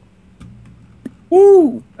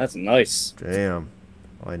 Woo! That's nice. Damn.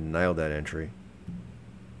 I nailed that entry.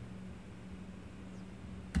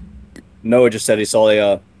 Noah just said he saw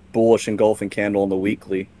a bullish engulfing candle on the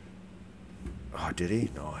weekly. Oh, did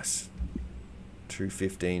he? Nice.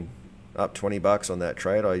 215. Up $20 on that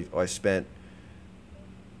trade. I spent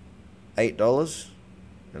 $8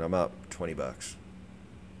 and I'm up $20.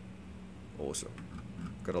 Awesome.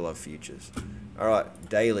 Gotta love futures. Alright,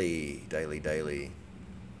 daily.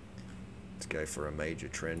 Let's go for a major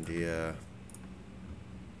trend here.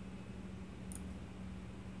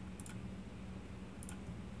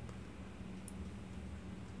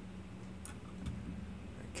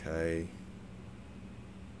 Okay.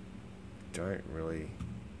 Don't really.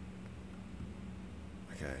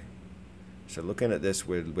 Okay. So looking at this,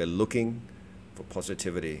 we're looking for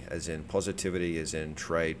positivity, as in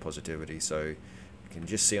trade positivity. So you can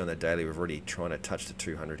just see on the daily, we're already trying to touch the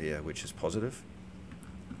 200 here, which is positive.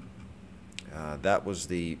 That was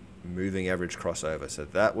the moving average crossover. So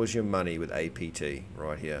that was your money with APT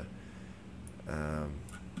right here.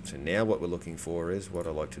 So now what we're looking for is, what I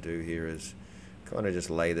like to do here is kind of just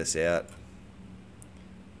lay this out.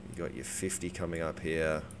 You got your 50 coming up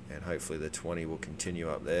here, and hopefully the 20 will continue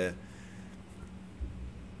up there.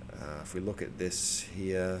 If we look at this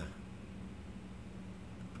here,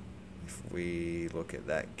 if we look at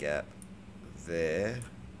that gap there.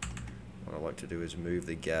 What I like to do is move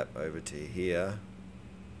the gap over to here.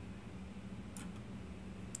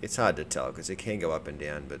 It's hard to tell because it can go up and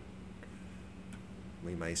down, but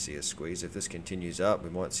we may see a squeeze. If this continues up, we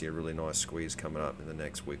might see a really nice squeeze coming up in the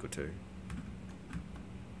next week or two.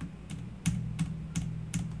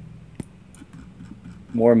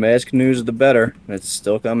 More mask news, the better. It's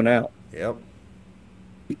still coming out. Yep.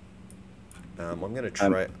 I'm going to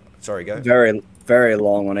try. Sorry, go. Very, very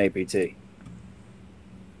long on APT. I'm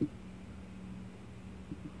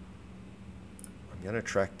going to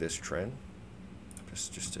track this trend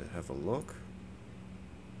just to have a look.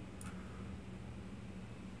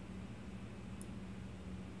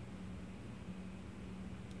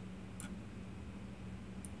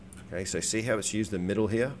 Okay, so see how it's used the middle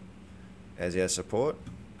here as our support?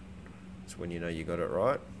 That's when you know you got it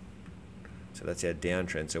right. So that's our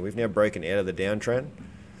downtrend. So we've now broken out of the downtrend.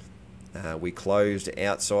 We closed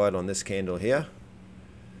outside on this candle here,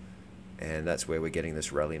 and that's where we're getting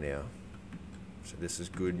this rally now. So this is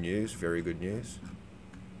good news, very good news.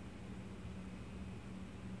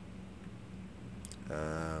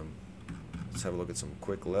 Let's have a look at some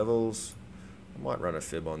quick levels. I might run a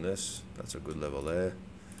fib on this. That's a good level there.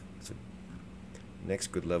 Next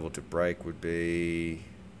good level to break would be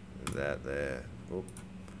that there. Oop.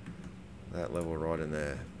 That level right in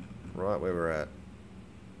there. Right where we're at.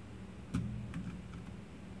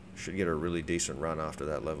 Should get a really decent run after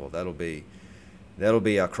that level. That'll be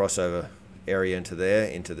our crossover area into there,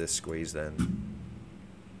 into this squeeze then.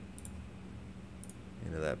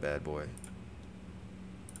 Into that bad boy.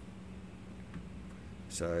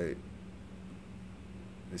 So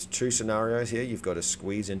there's two scenarios here. You've got to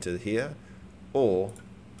squeeze into here, or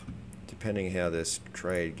depending how this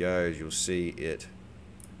trade goes, you'll see it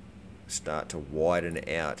start to widen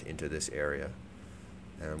out into this area.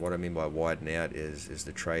 And what I mean by widen out is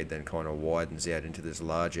the trade then kind of widens out into this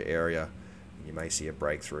larger area. You may see a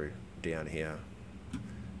breakthrough down here,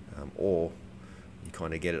 or you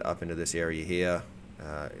kind of get it up into this area here.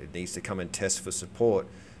 It needs to come and test for support,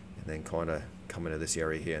 and then kind of come into this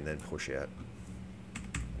area here and then push out.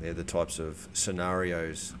 They're the types of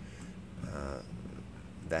scenarios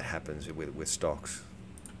that happens with stocks.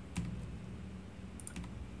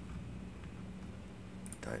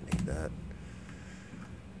 Don't need that.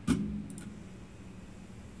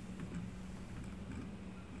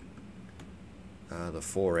 The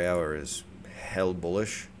 4 hour is hell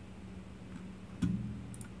bullish.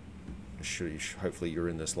 Hopefully you're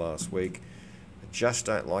in this last week. I just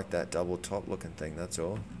don't like that double top looking thing, that's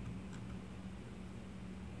all.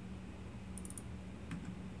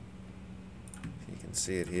 You can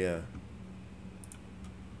see it here.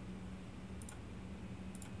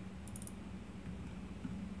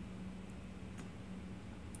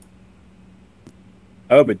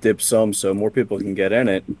 I hope it dips some so more people can get in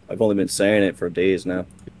it. I've only been saying it for days now.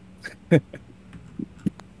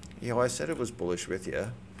 Yeah, I said it was bullish with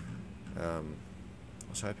you. I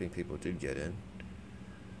was hoping people did get in.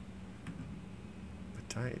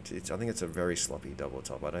 But I think it's a very sloppy double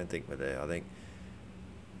top. I don't think we're there. I think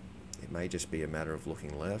it may just be a matter of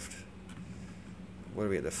looking left. What are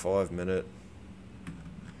we at, the 5 minute?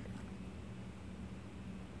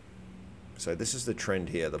 So this is the trend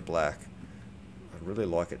here, the black. I'd really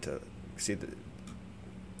like it to see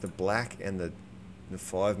the black, and the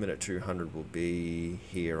 5 minute 200 will be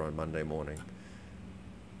here on Monday morning.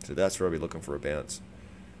 So that's where I'll be looking for a bounce.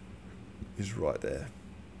 Is right there.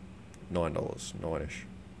 $9, 9-ish.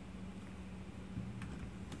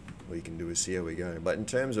 All you can do is see how we go. But in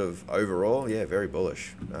terms of overall, yeah, very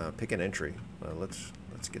bullish. Pick an entry. Let's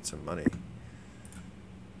get some money.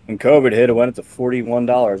 When COVID hit, it went up to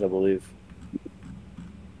 $41, I believe.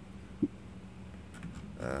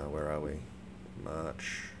 Where are we?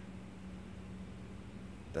 March.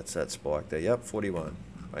 That's that spike there. Yep, 41.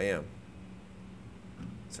 I am.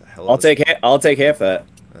 It's a hell of I'll take half that.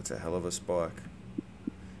 That's a hell of a spike.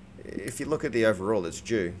 If you look at the overall, it's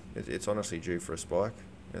due. It's honestly due for a spike,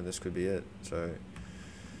 and this could be it. So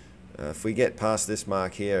if we get past this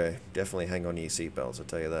mark here, definitely hang on to your seatbelts, I'll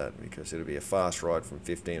tell you that, because it'll be a fast ride from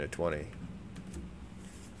 15 to 20.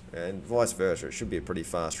 And vice versa, it should be a pretty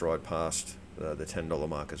fast ride past the $10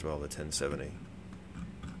 mark as well, the 10.70.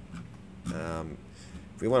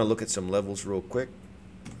 If we want to look at some levels real quick,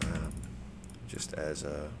 just as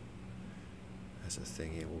a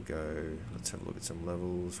thing here, we'll go, let's have a look at some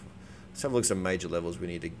levels. Let's have a look at some major levels we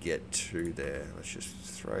need to get to there. Let's just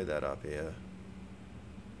throw that up here.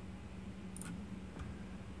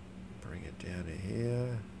 Bring it down to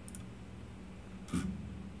here.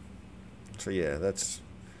 So yeah, that's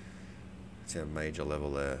our major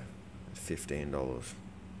level there, $15.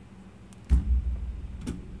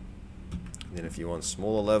 And then if you want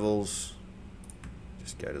smaller levels,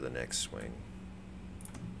 just go to the next swing.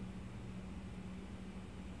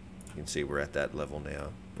 You can see we're at that level now.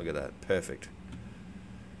 Look at that, perfect.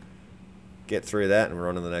 Get through that and we're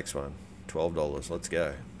on to the next one. $12, let's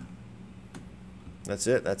go. That's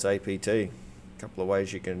it, that's APT. A couple of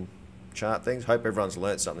ways you can chart things. Hope everyone's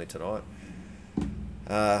learnt something tonight.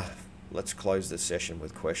 Let's close this session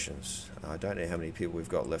with questions. I don't know how many people we've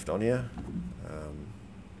got left on here.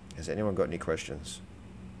 Has anyone got any questions?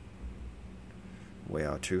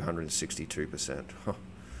 Wow, 262%.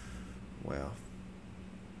 Wow.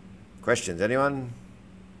 Questions, anyone?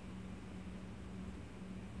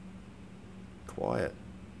 Quiet.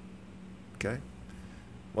 Okay.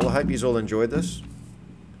 Well, I hope you all enjoyed this.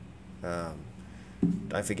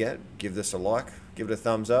 Don't forget, give this a like, give it a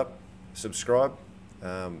thumbs up, subscribe.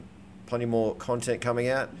 Plenty more content coming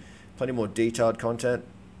out, plenty more detailed content.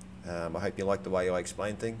 I hope you like the way I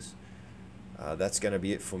explain things. That's going to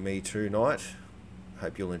be it for me tonight.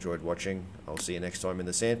 Hope you all enjoyed watching. I'll see you next time in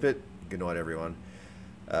the sandpit. Good night, everyone.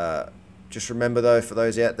 Just remember, though, for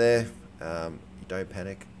those out there, you don't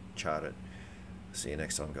panic, chart it. See you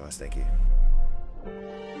next time, guys. Thank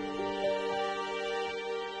you.